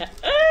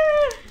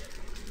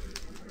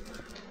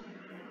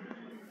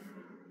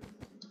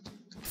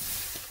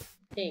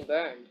 Being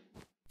burned.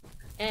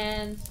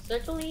 And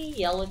certainly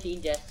yellow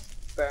team just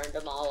burned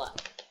them all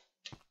up.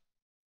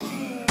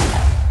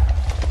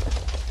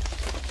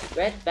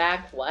 Red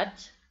back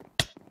what?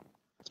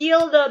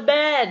 Kill the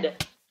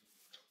bed!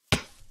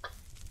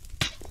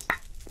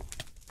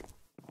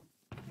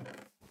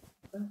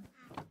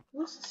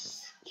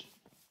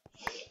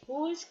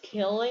 Who is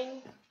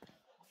killing?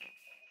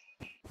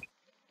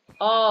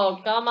 Oh,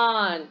 come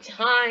on.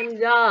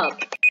 Time's up.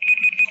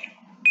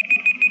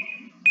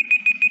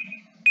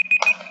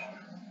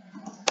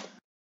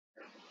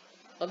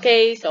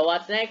 Okay, so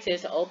what's next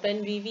is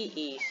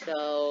openBVE.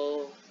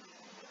 So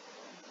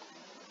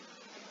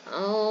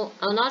I'll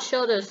not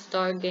show the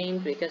start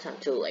games because I'm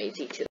too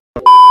lazy to.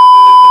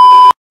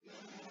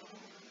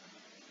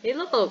 Hey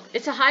look,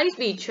 it's a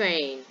high-speed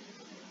train.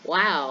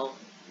 Wow,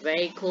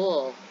 very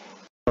cool.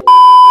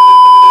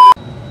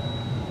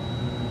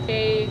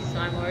 Okay, so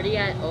I'm already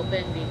at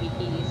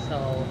openBVE,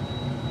 so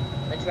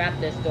let's wrap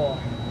this door.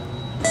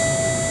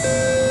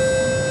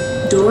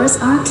 Doors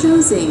are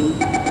closing.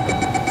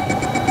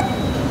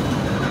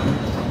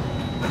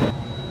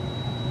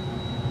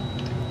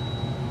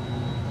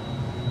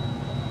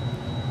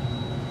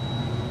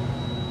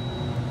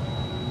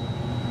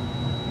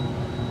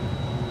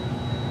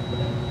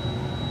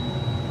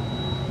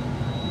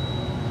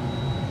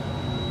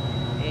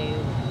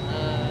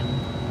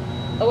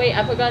 Oh wait,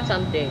 I forgot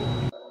something.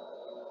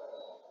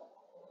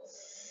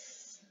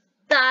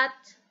 That.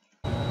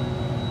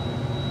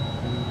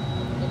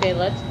 Okay,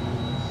 let's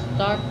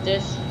start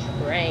this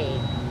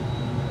train.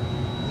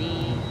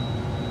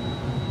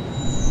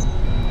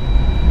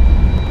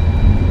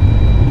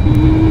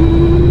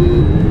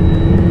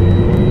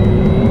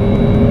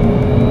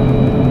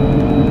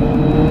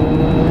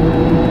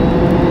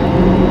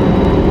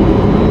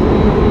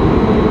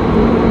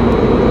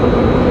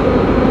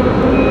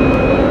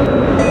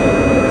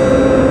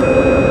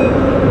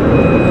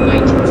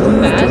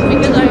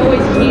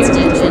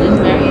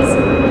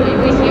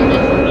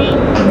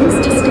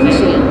 Next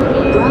station,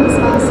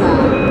 Glasfaser.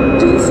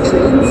 This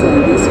train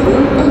service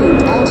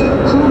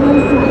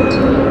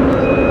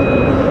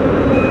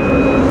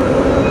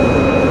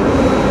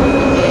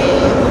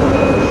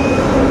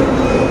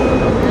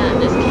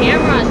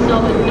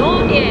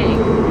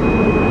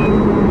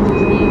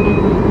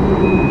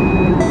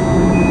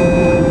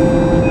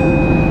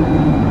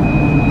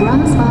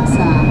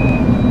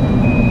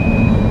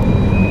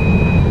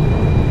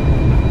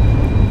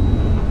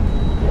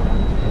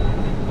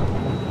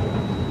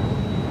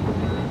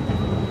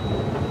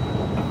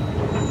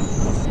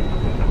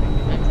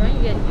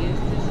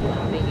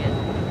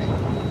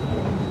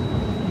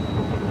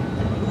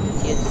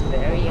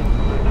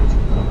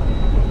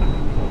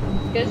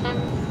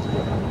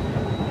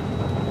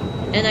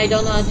And I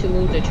don't know how to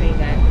move the train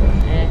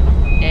backwards.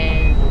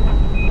 And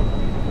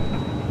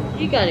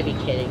you gotta be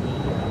kidding me.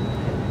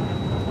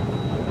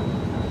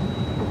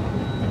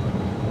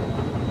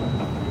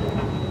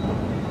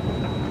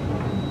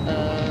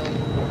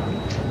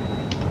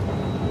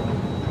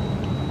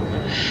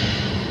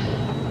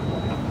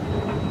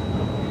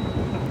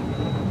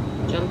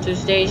 Jump to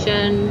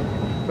station,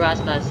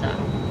 Brasbasa.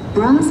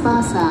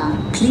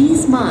 Brasbasa,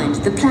 please mind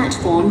the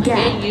platform I'm gap.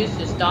 getting used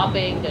to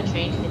stopping the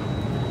trains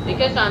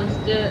because I'm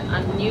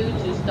new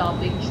to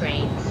stopping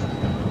trains.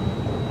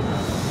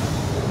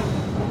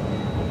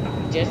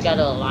 Just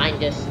gotta align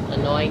this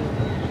annoying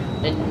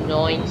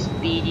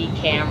speedy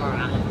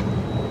camera.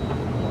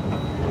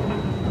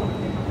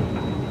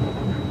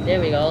 There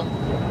we go.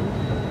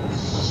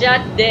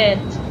 Shut this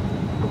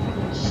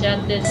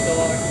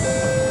door.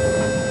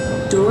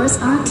 Doors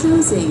are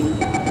closing.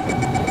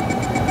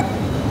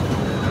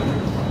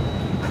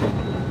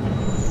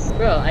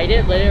 Bro, I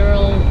did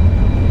literal.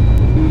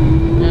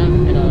 No,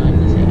 I don't like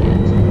to say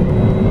it.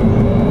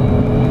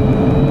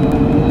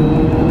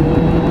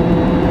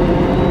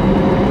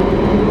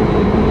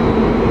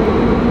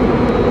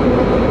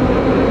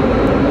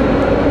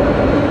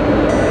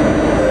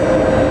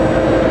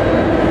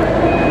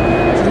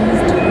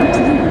 Please do not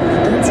lean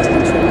against the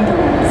train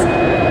doors.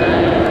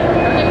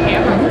 The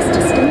camera Next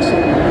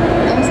station,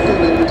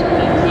 Esplanade.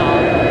 keeps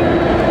off.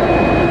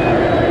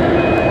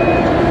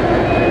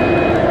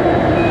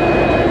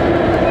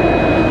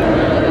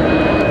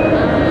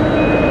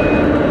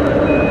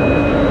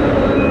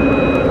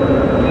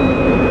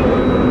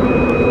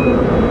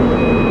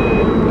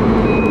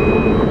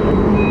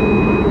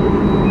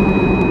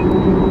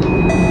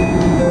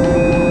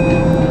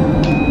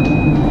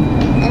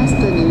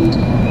 Esplanade.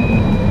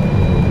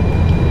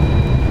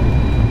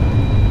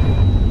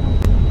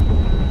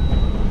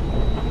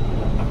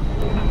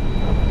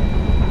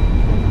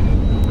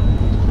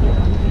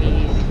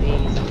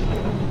 Please.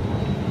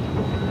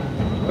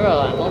 Bro,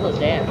 I'm almost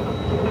there.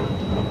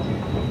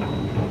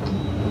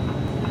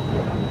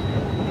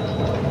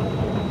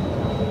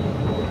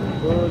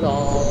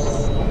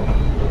 Rudolph.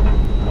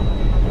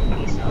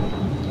 Peace out.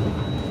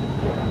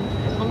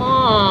 Come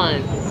on!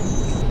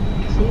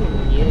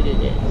 I'm new to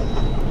this.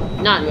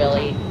 Not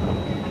really.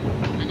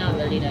 I'm not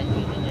really that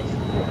new to this.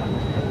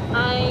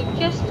 I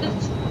guess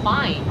it's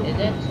fine, is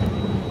it?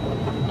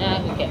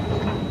 Yeah, who cares?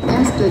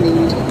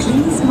 Esplanade,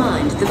 please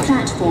mind the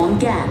platform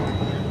gap.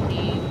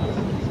 15,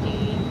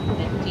 16,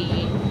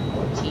 15,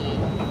 14,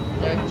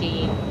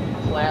 13,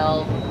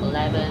 12,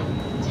 11,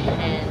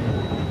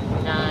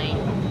 10, 9,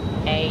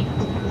 8,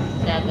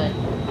 7,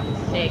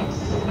 6,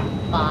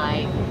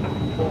 5,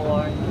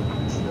 4,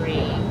 3,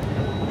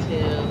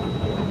 2,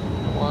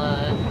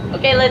 1.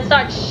 Okay, let's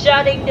start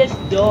shutting this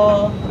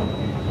door.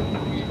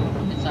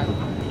 Let's start.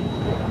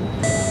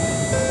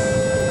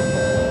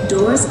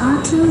 Doors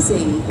are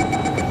closing.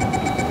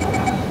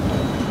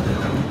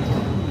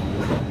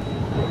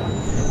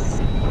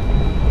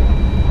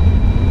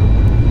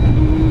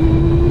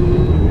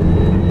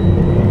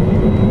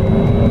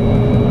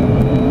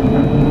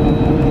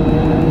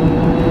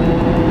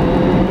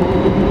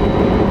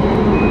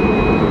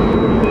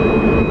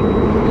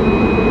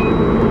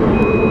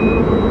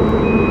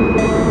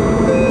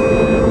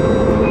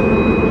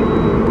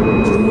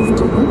 Please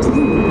do not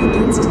lean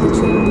against the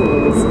train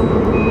doors.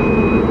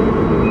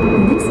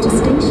 Next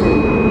station,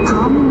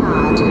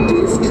 Promenade.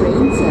 This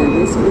train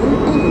service will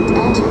end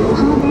at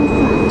Harbour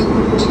Front.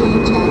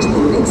 Change at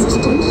the next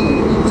station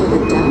for the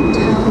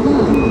downtown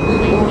line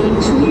or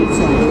train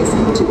service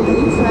to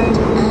Bayfront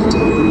and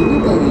Marina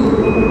Bay.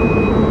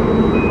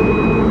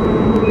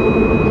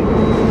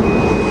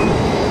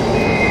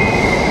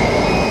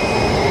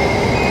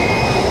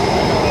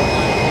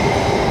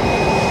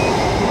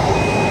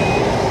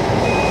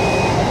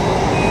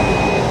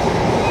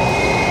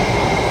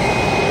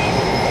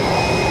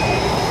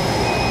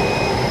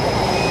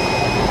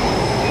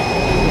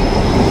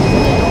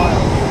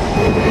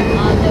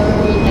 On the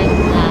left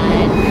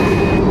side.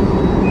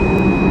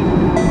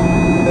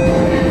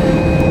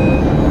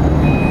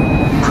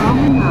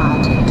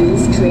 Promenade.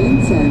 This train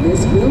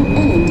service will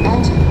end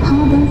at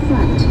Harbour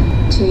Front.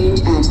 Change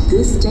at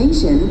this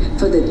station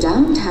for the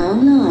downtown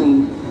line.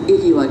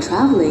 If you are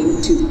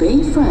traveling to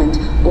Bayfront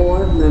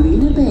or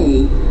Marina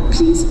Bay,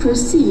 please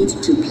proceed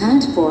to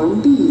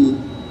platform B.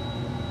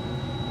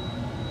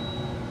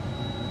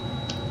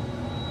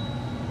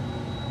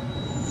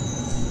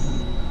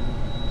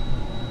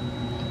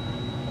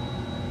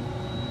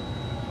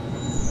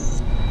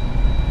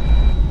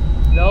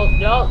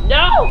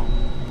 No!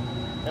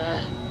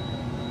 Ugh.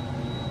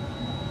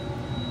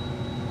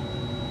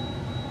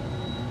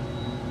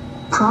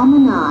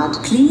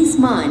 Promenade. Please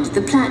mind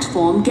the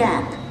platform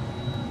gap.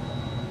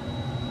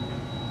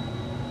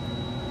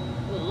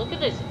 Ooh, look at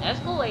this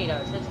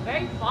escalators. It's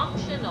very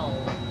functional.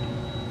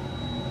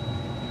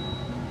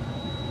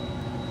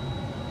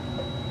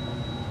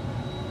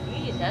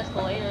 These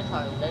escalators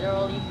are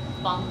literally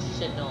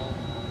functional.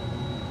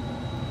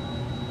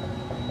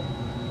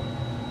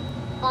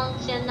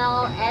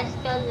 Functional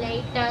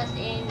escalators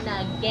in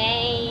the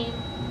game.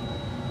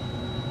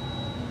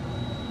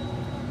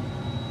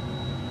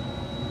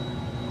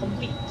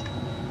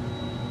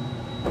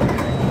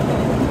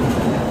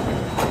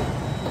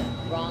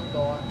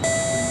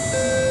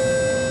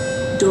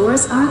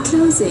 Doors are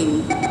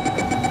closing.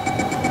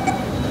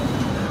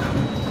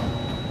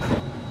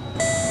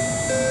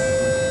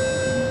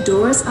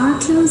 Doors are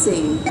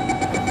closing.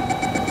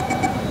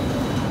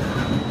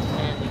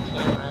 And the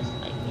camera's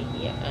like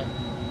here.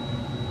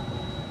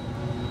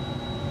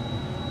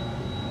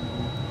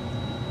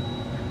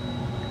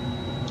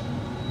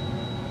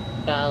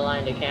 Gotta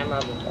align the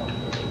camera before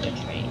moving the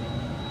train.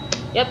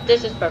 Yep,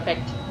 this is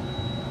perfect.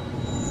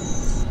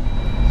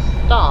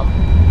 Stop.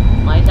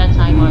 Why is that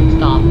sign marked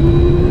stop?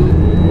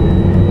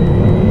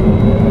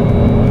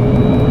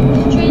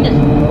 The train is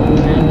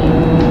programming.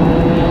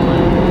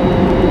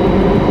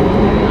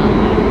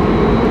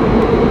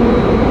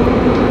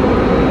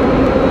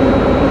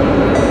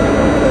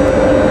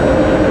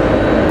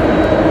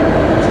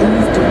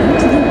 Please do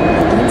not lean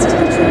against the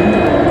train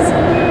doors.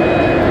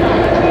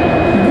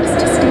 Next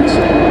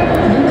station,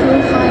 Nickel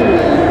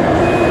Highway.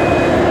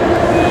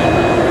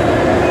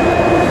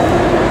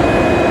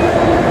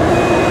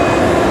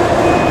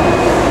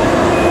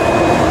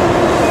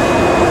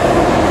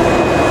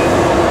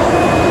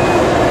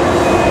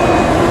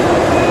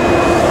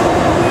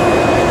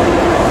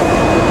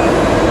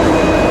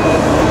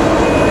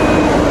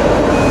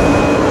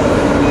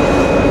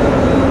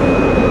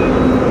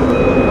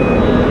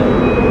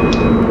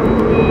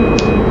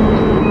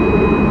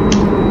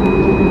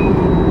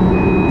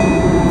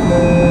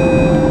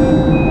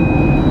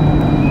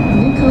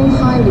 Nickel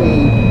Highway.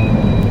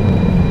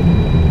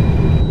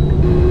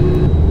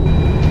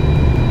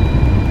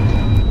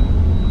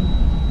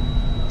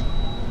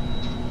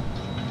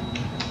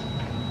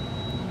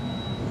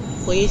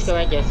 Please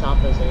correct your sound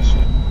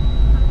position.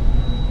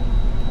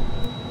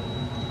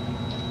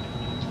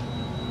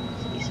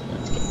 Please,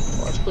 let's get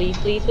forward. Please,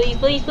 please, please,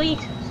 please, please.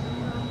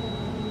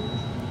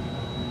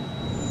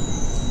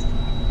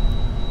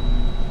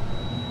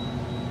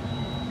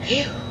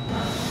 Phew.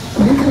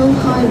 Nickel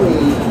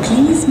Highway.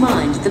 Please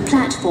mind the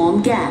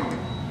platform gap.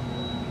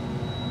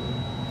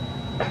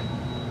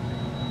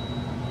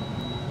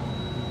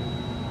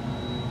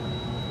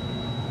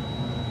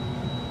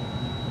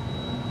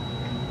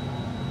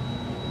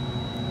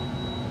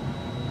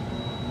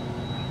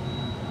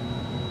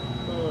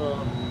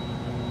 Oh.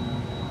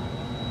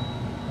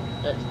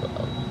 Let's go.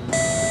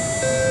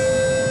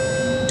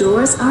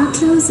 Doors are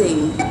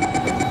closing.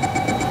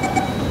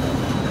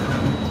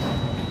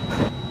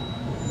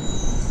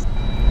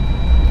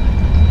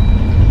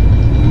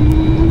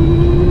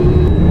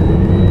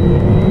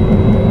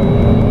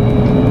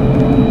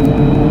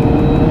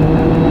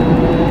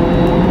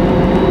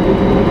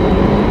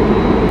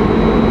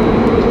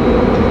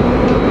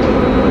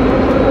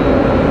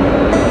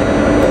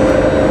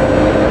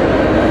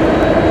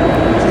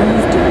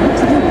 Please do not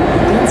lean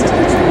against the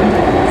train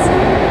doors.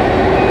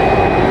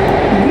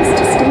 Next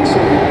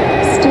station,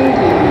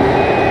 Stadium.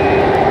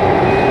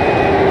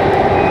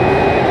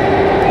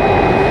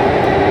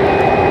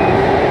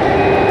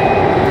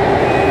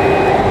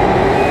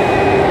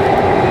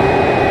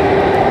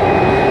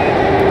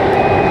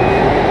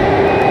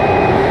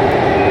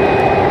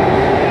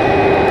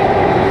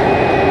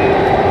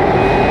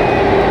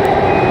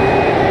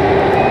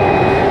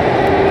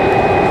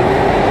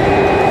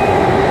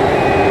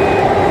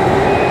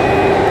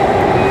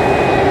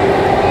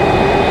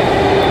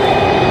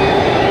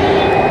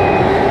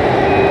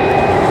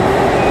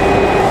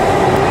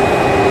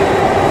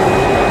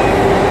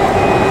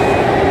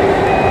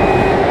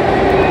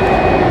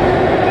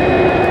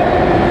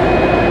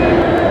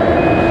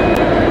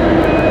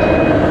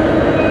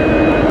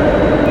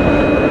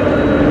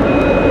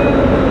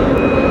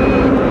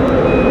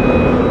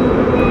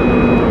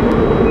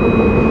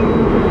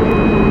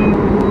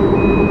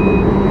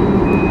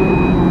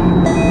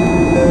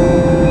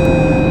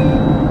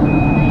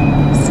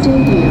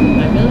 Stadium.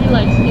 I really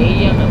like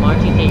Stadium and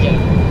Martin Station.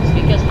 It's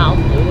because how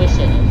bluish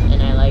it is,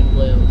 and I like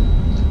blue.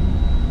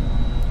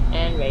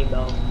 And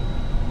rainbow.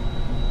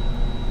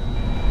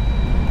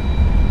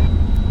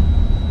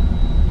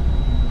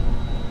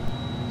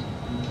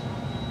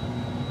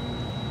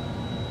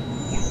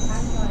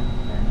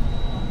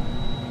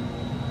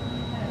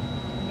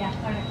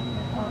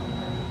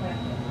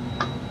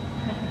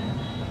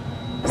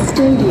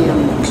 Stadium.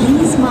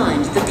 Please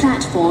mind the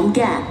platform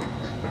gap.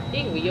 I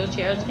think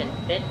wheelchairs can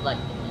fit like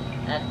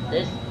at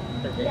this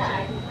position.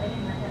 I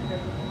didn't have the.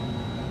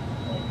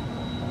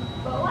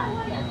 But why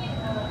I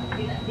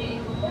mean, they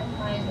would just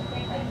find the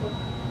thing I put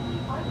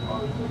on or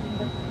it would be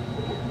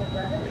because the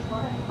brother is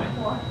what I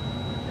before.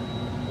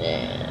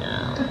 Yeah.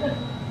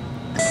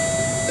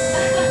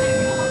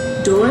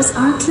 Doors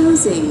are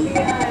closing.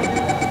 Okay,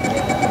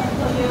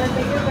 well,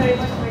 thank you very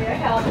much for your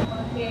help.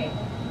 Okay.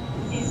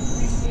 Thank you.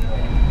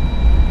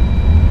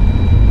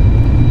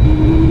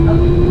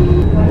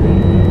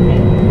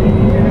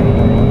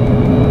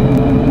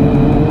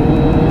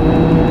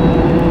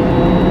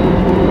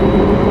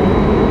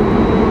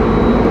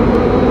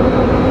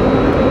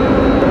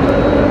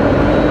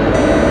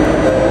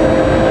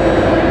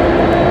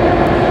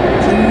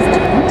 Please do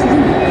not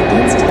lean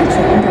against the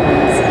train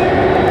doors.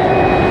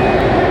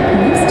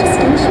 Next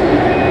station,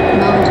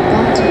 Mount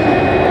Barton.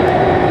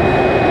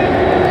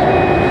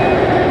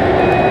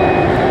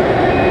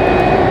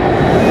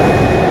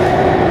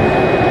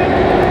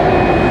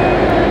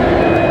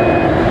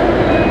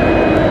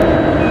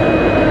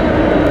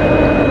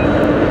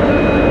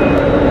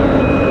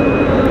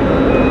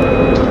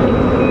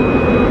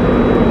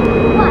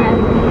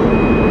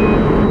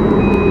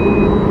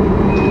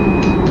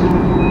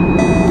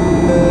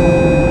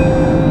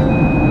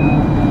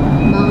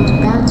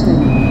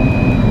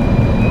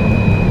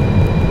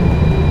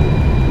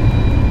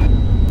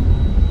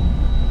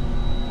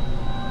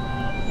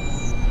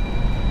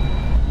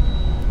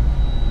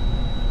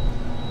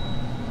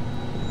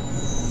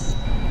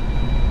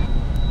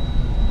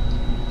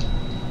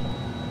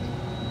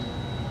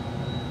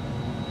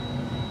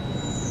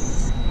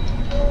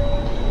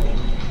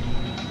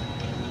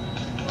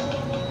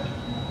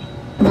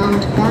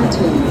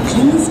 Baton,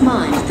 please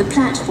mind the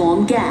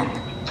platform gap.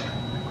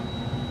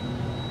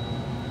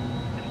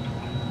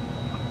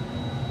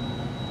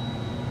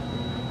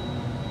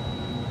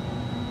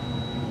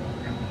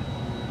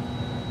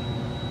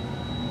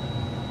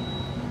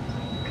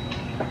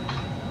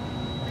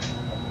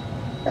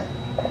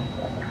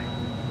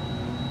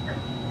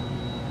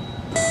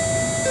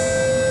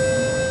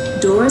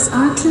 Doors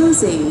are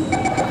closing.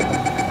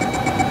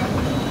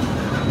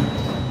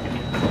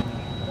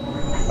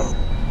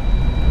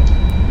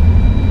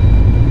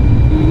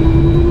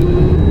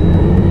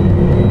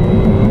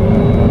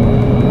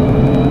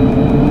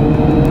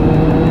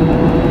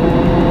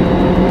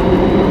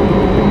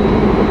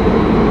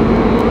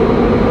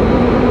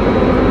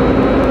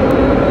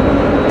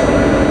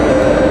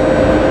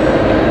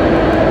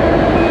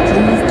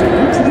 Please do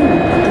not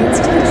lean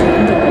against the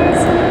train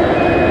doors.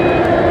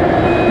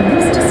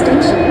 Next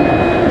station,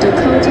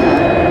 Dakota.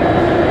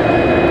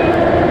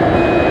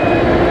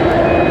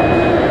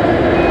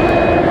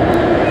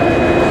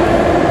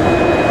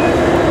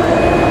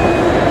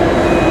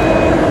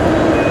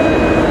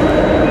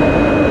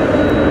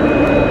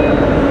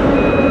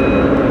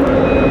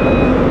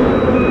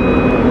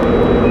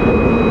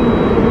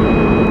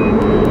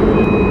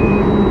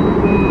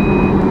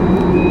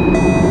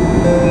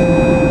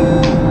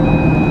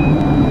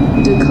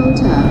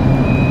 Dakota.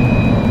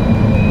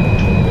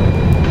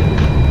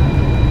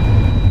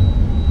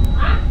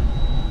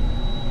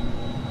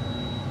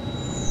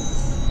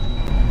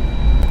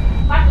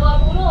 Pas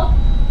 20.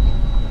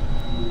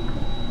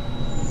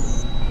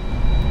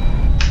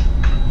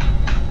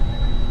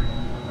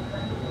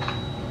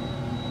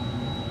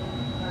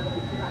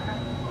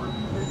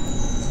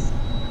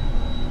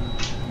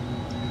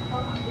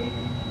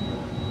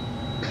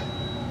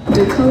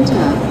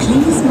 Dakota,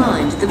 please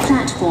mind the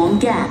platform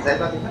gap. Wow.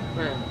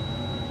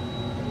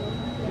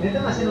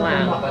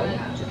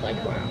 Just like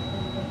wow.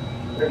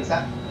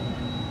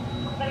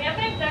 Ternyata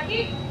yang tadi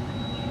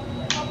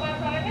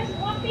komponen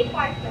semua P5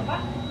 coba.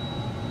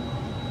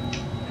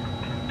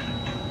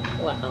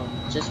 Wow.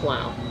 Just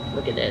wow.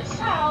 Look at this.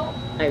 Tahu.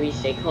 I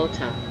reached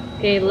Dakota.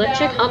 Okay, let's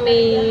check how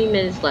many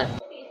minutes left.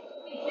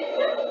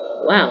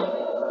 Wow.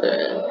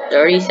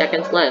 30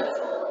 seconds left.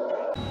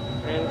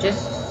 I'm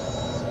just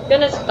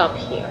gonna stop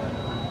here.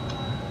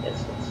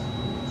 It's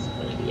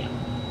gonna be out.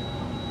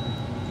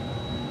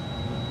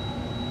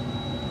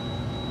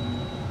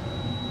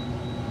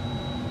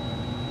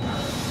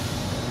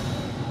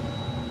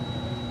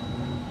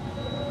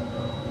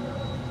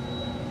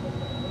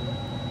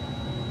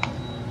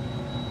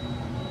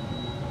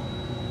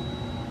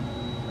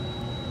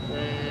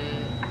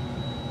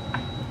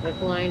 We're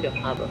flying to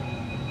harbor.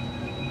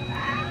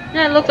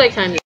 Yeah, it looks like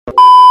time to.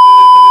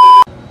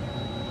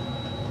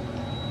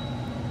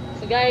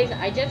 So guys,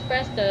 I just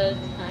pressed the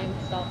time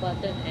stop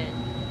button and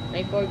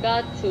I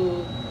forgot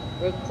to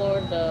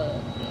record the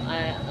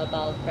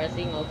about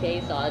pressing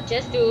OK. So I'll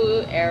just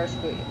do air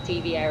screen,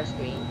 TV air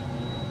screen.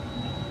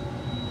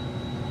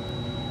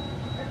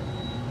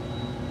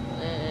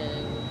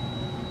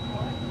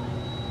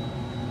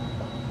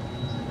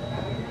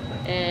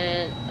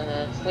 And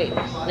wait,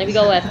 let me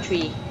go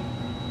F3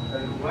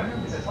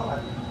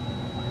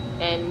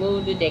 and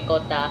move to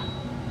Dakota.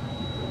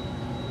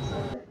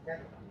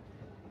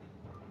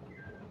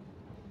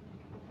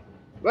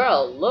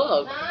 Bro,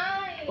 look!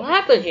 What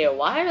happened here?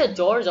 Why are the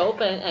doors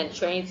open and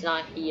train's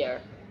not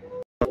here?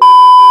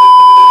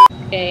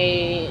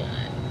 Okay,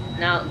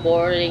 now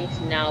boarding's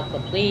now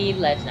complete.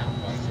 Let's now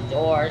close the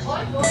doors.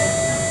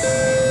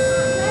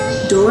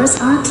 Doors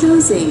are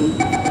closing.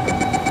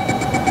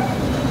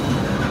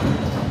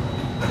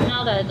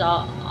 Now that it's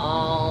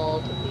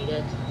all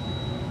completed,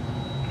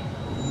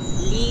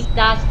 leave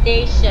that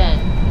station.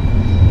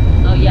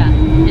 Oh yeah,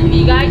 and if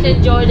you guys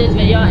enjoyed this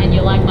video and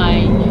you like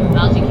my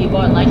mouse and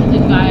keyboard, like and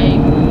subscribe,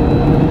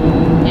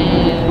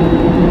 and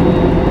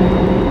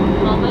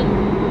comment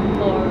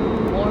for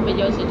more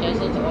video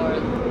suggestions or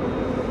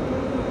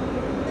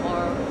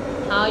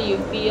how you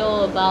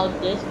feel about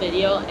this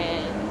video,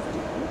 and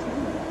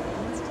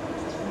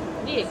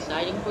it'll be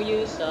exciting for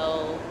you.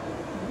 So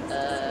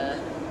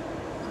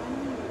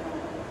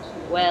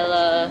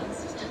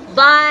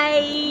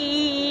bye.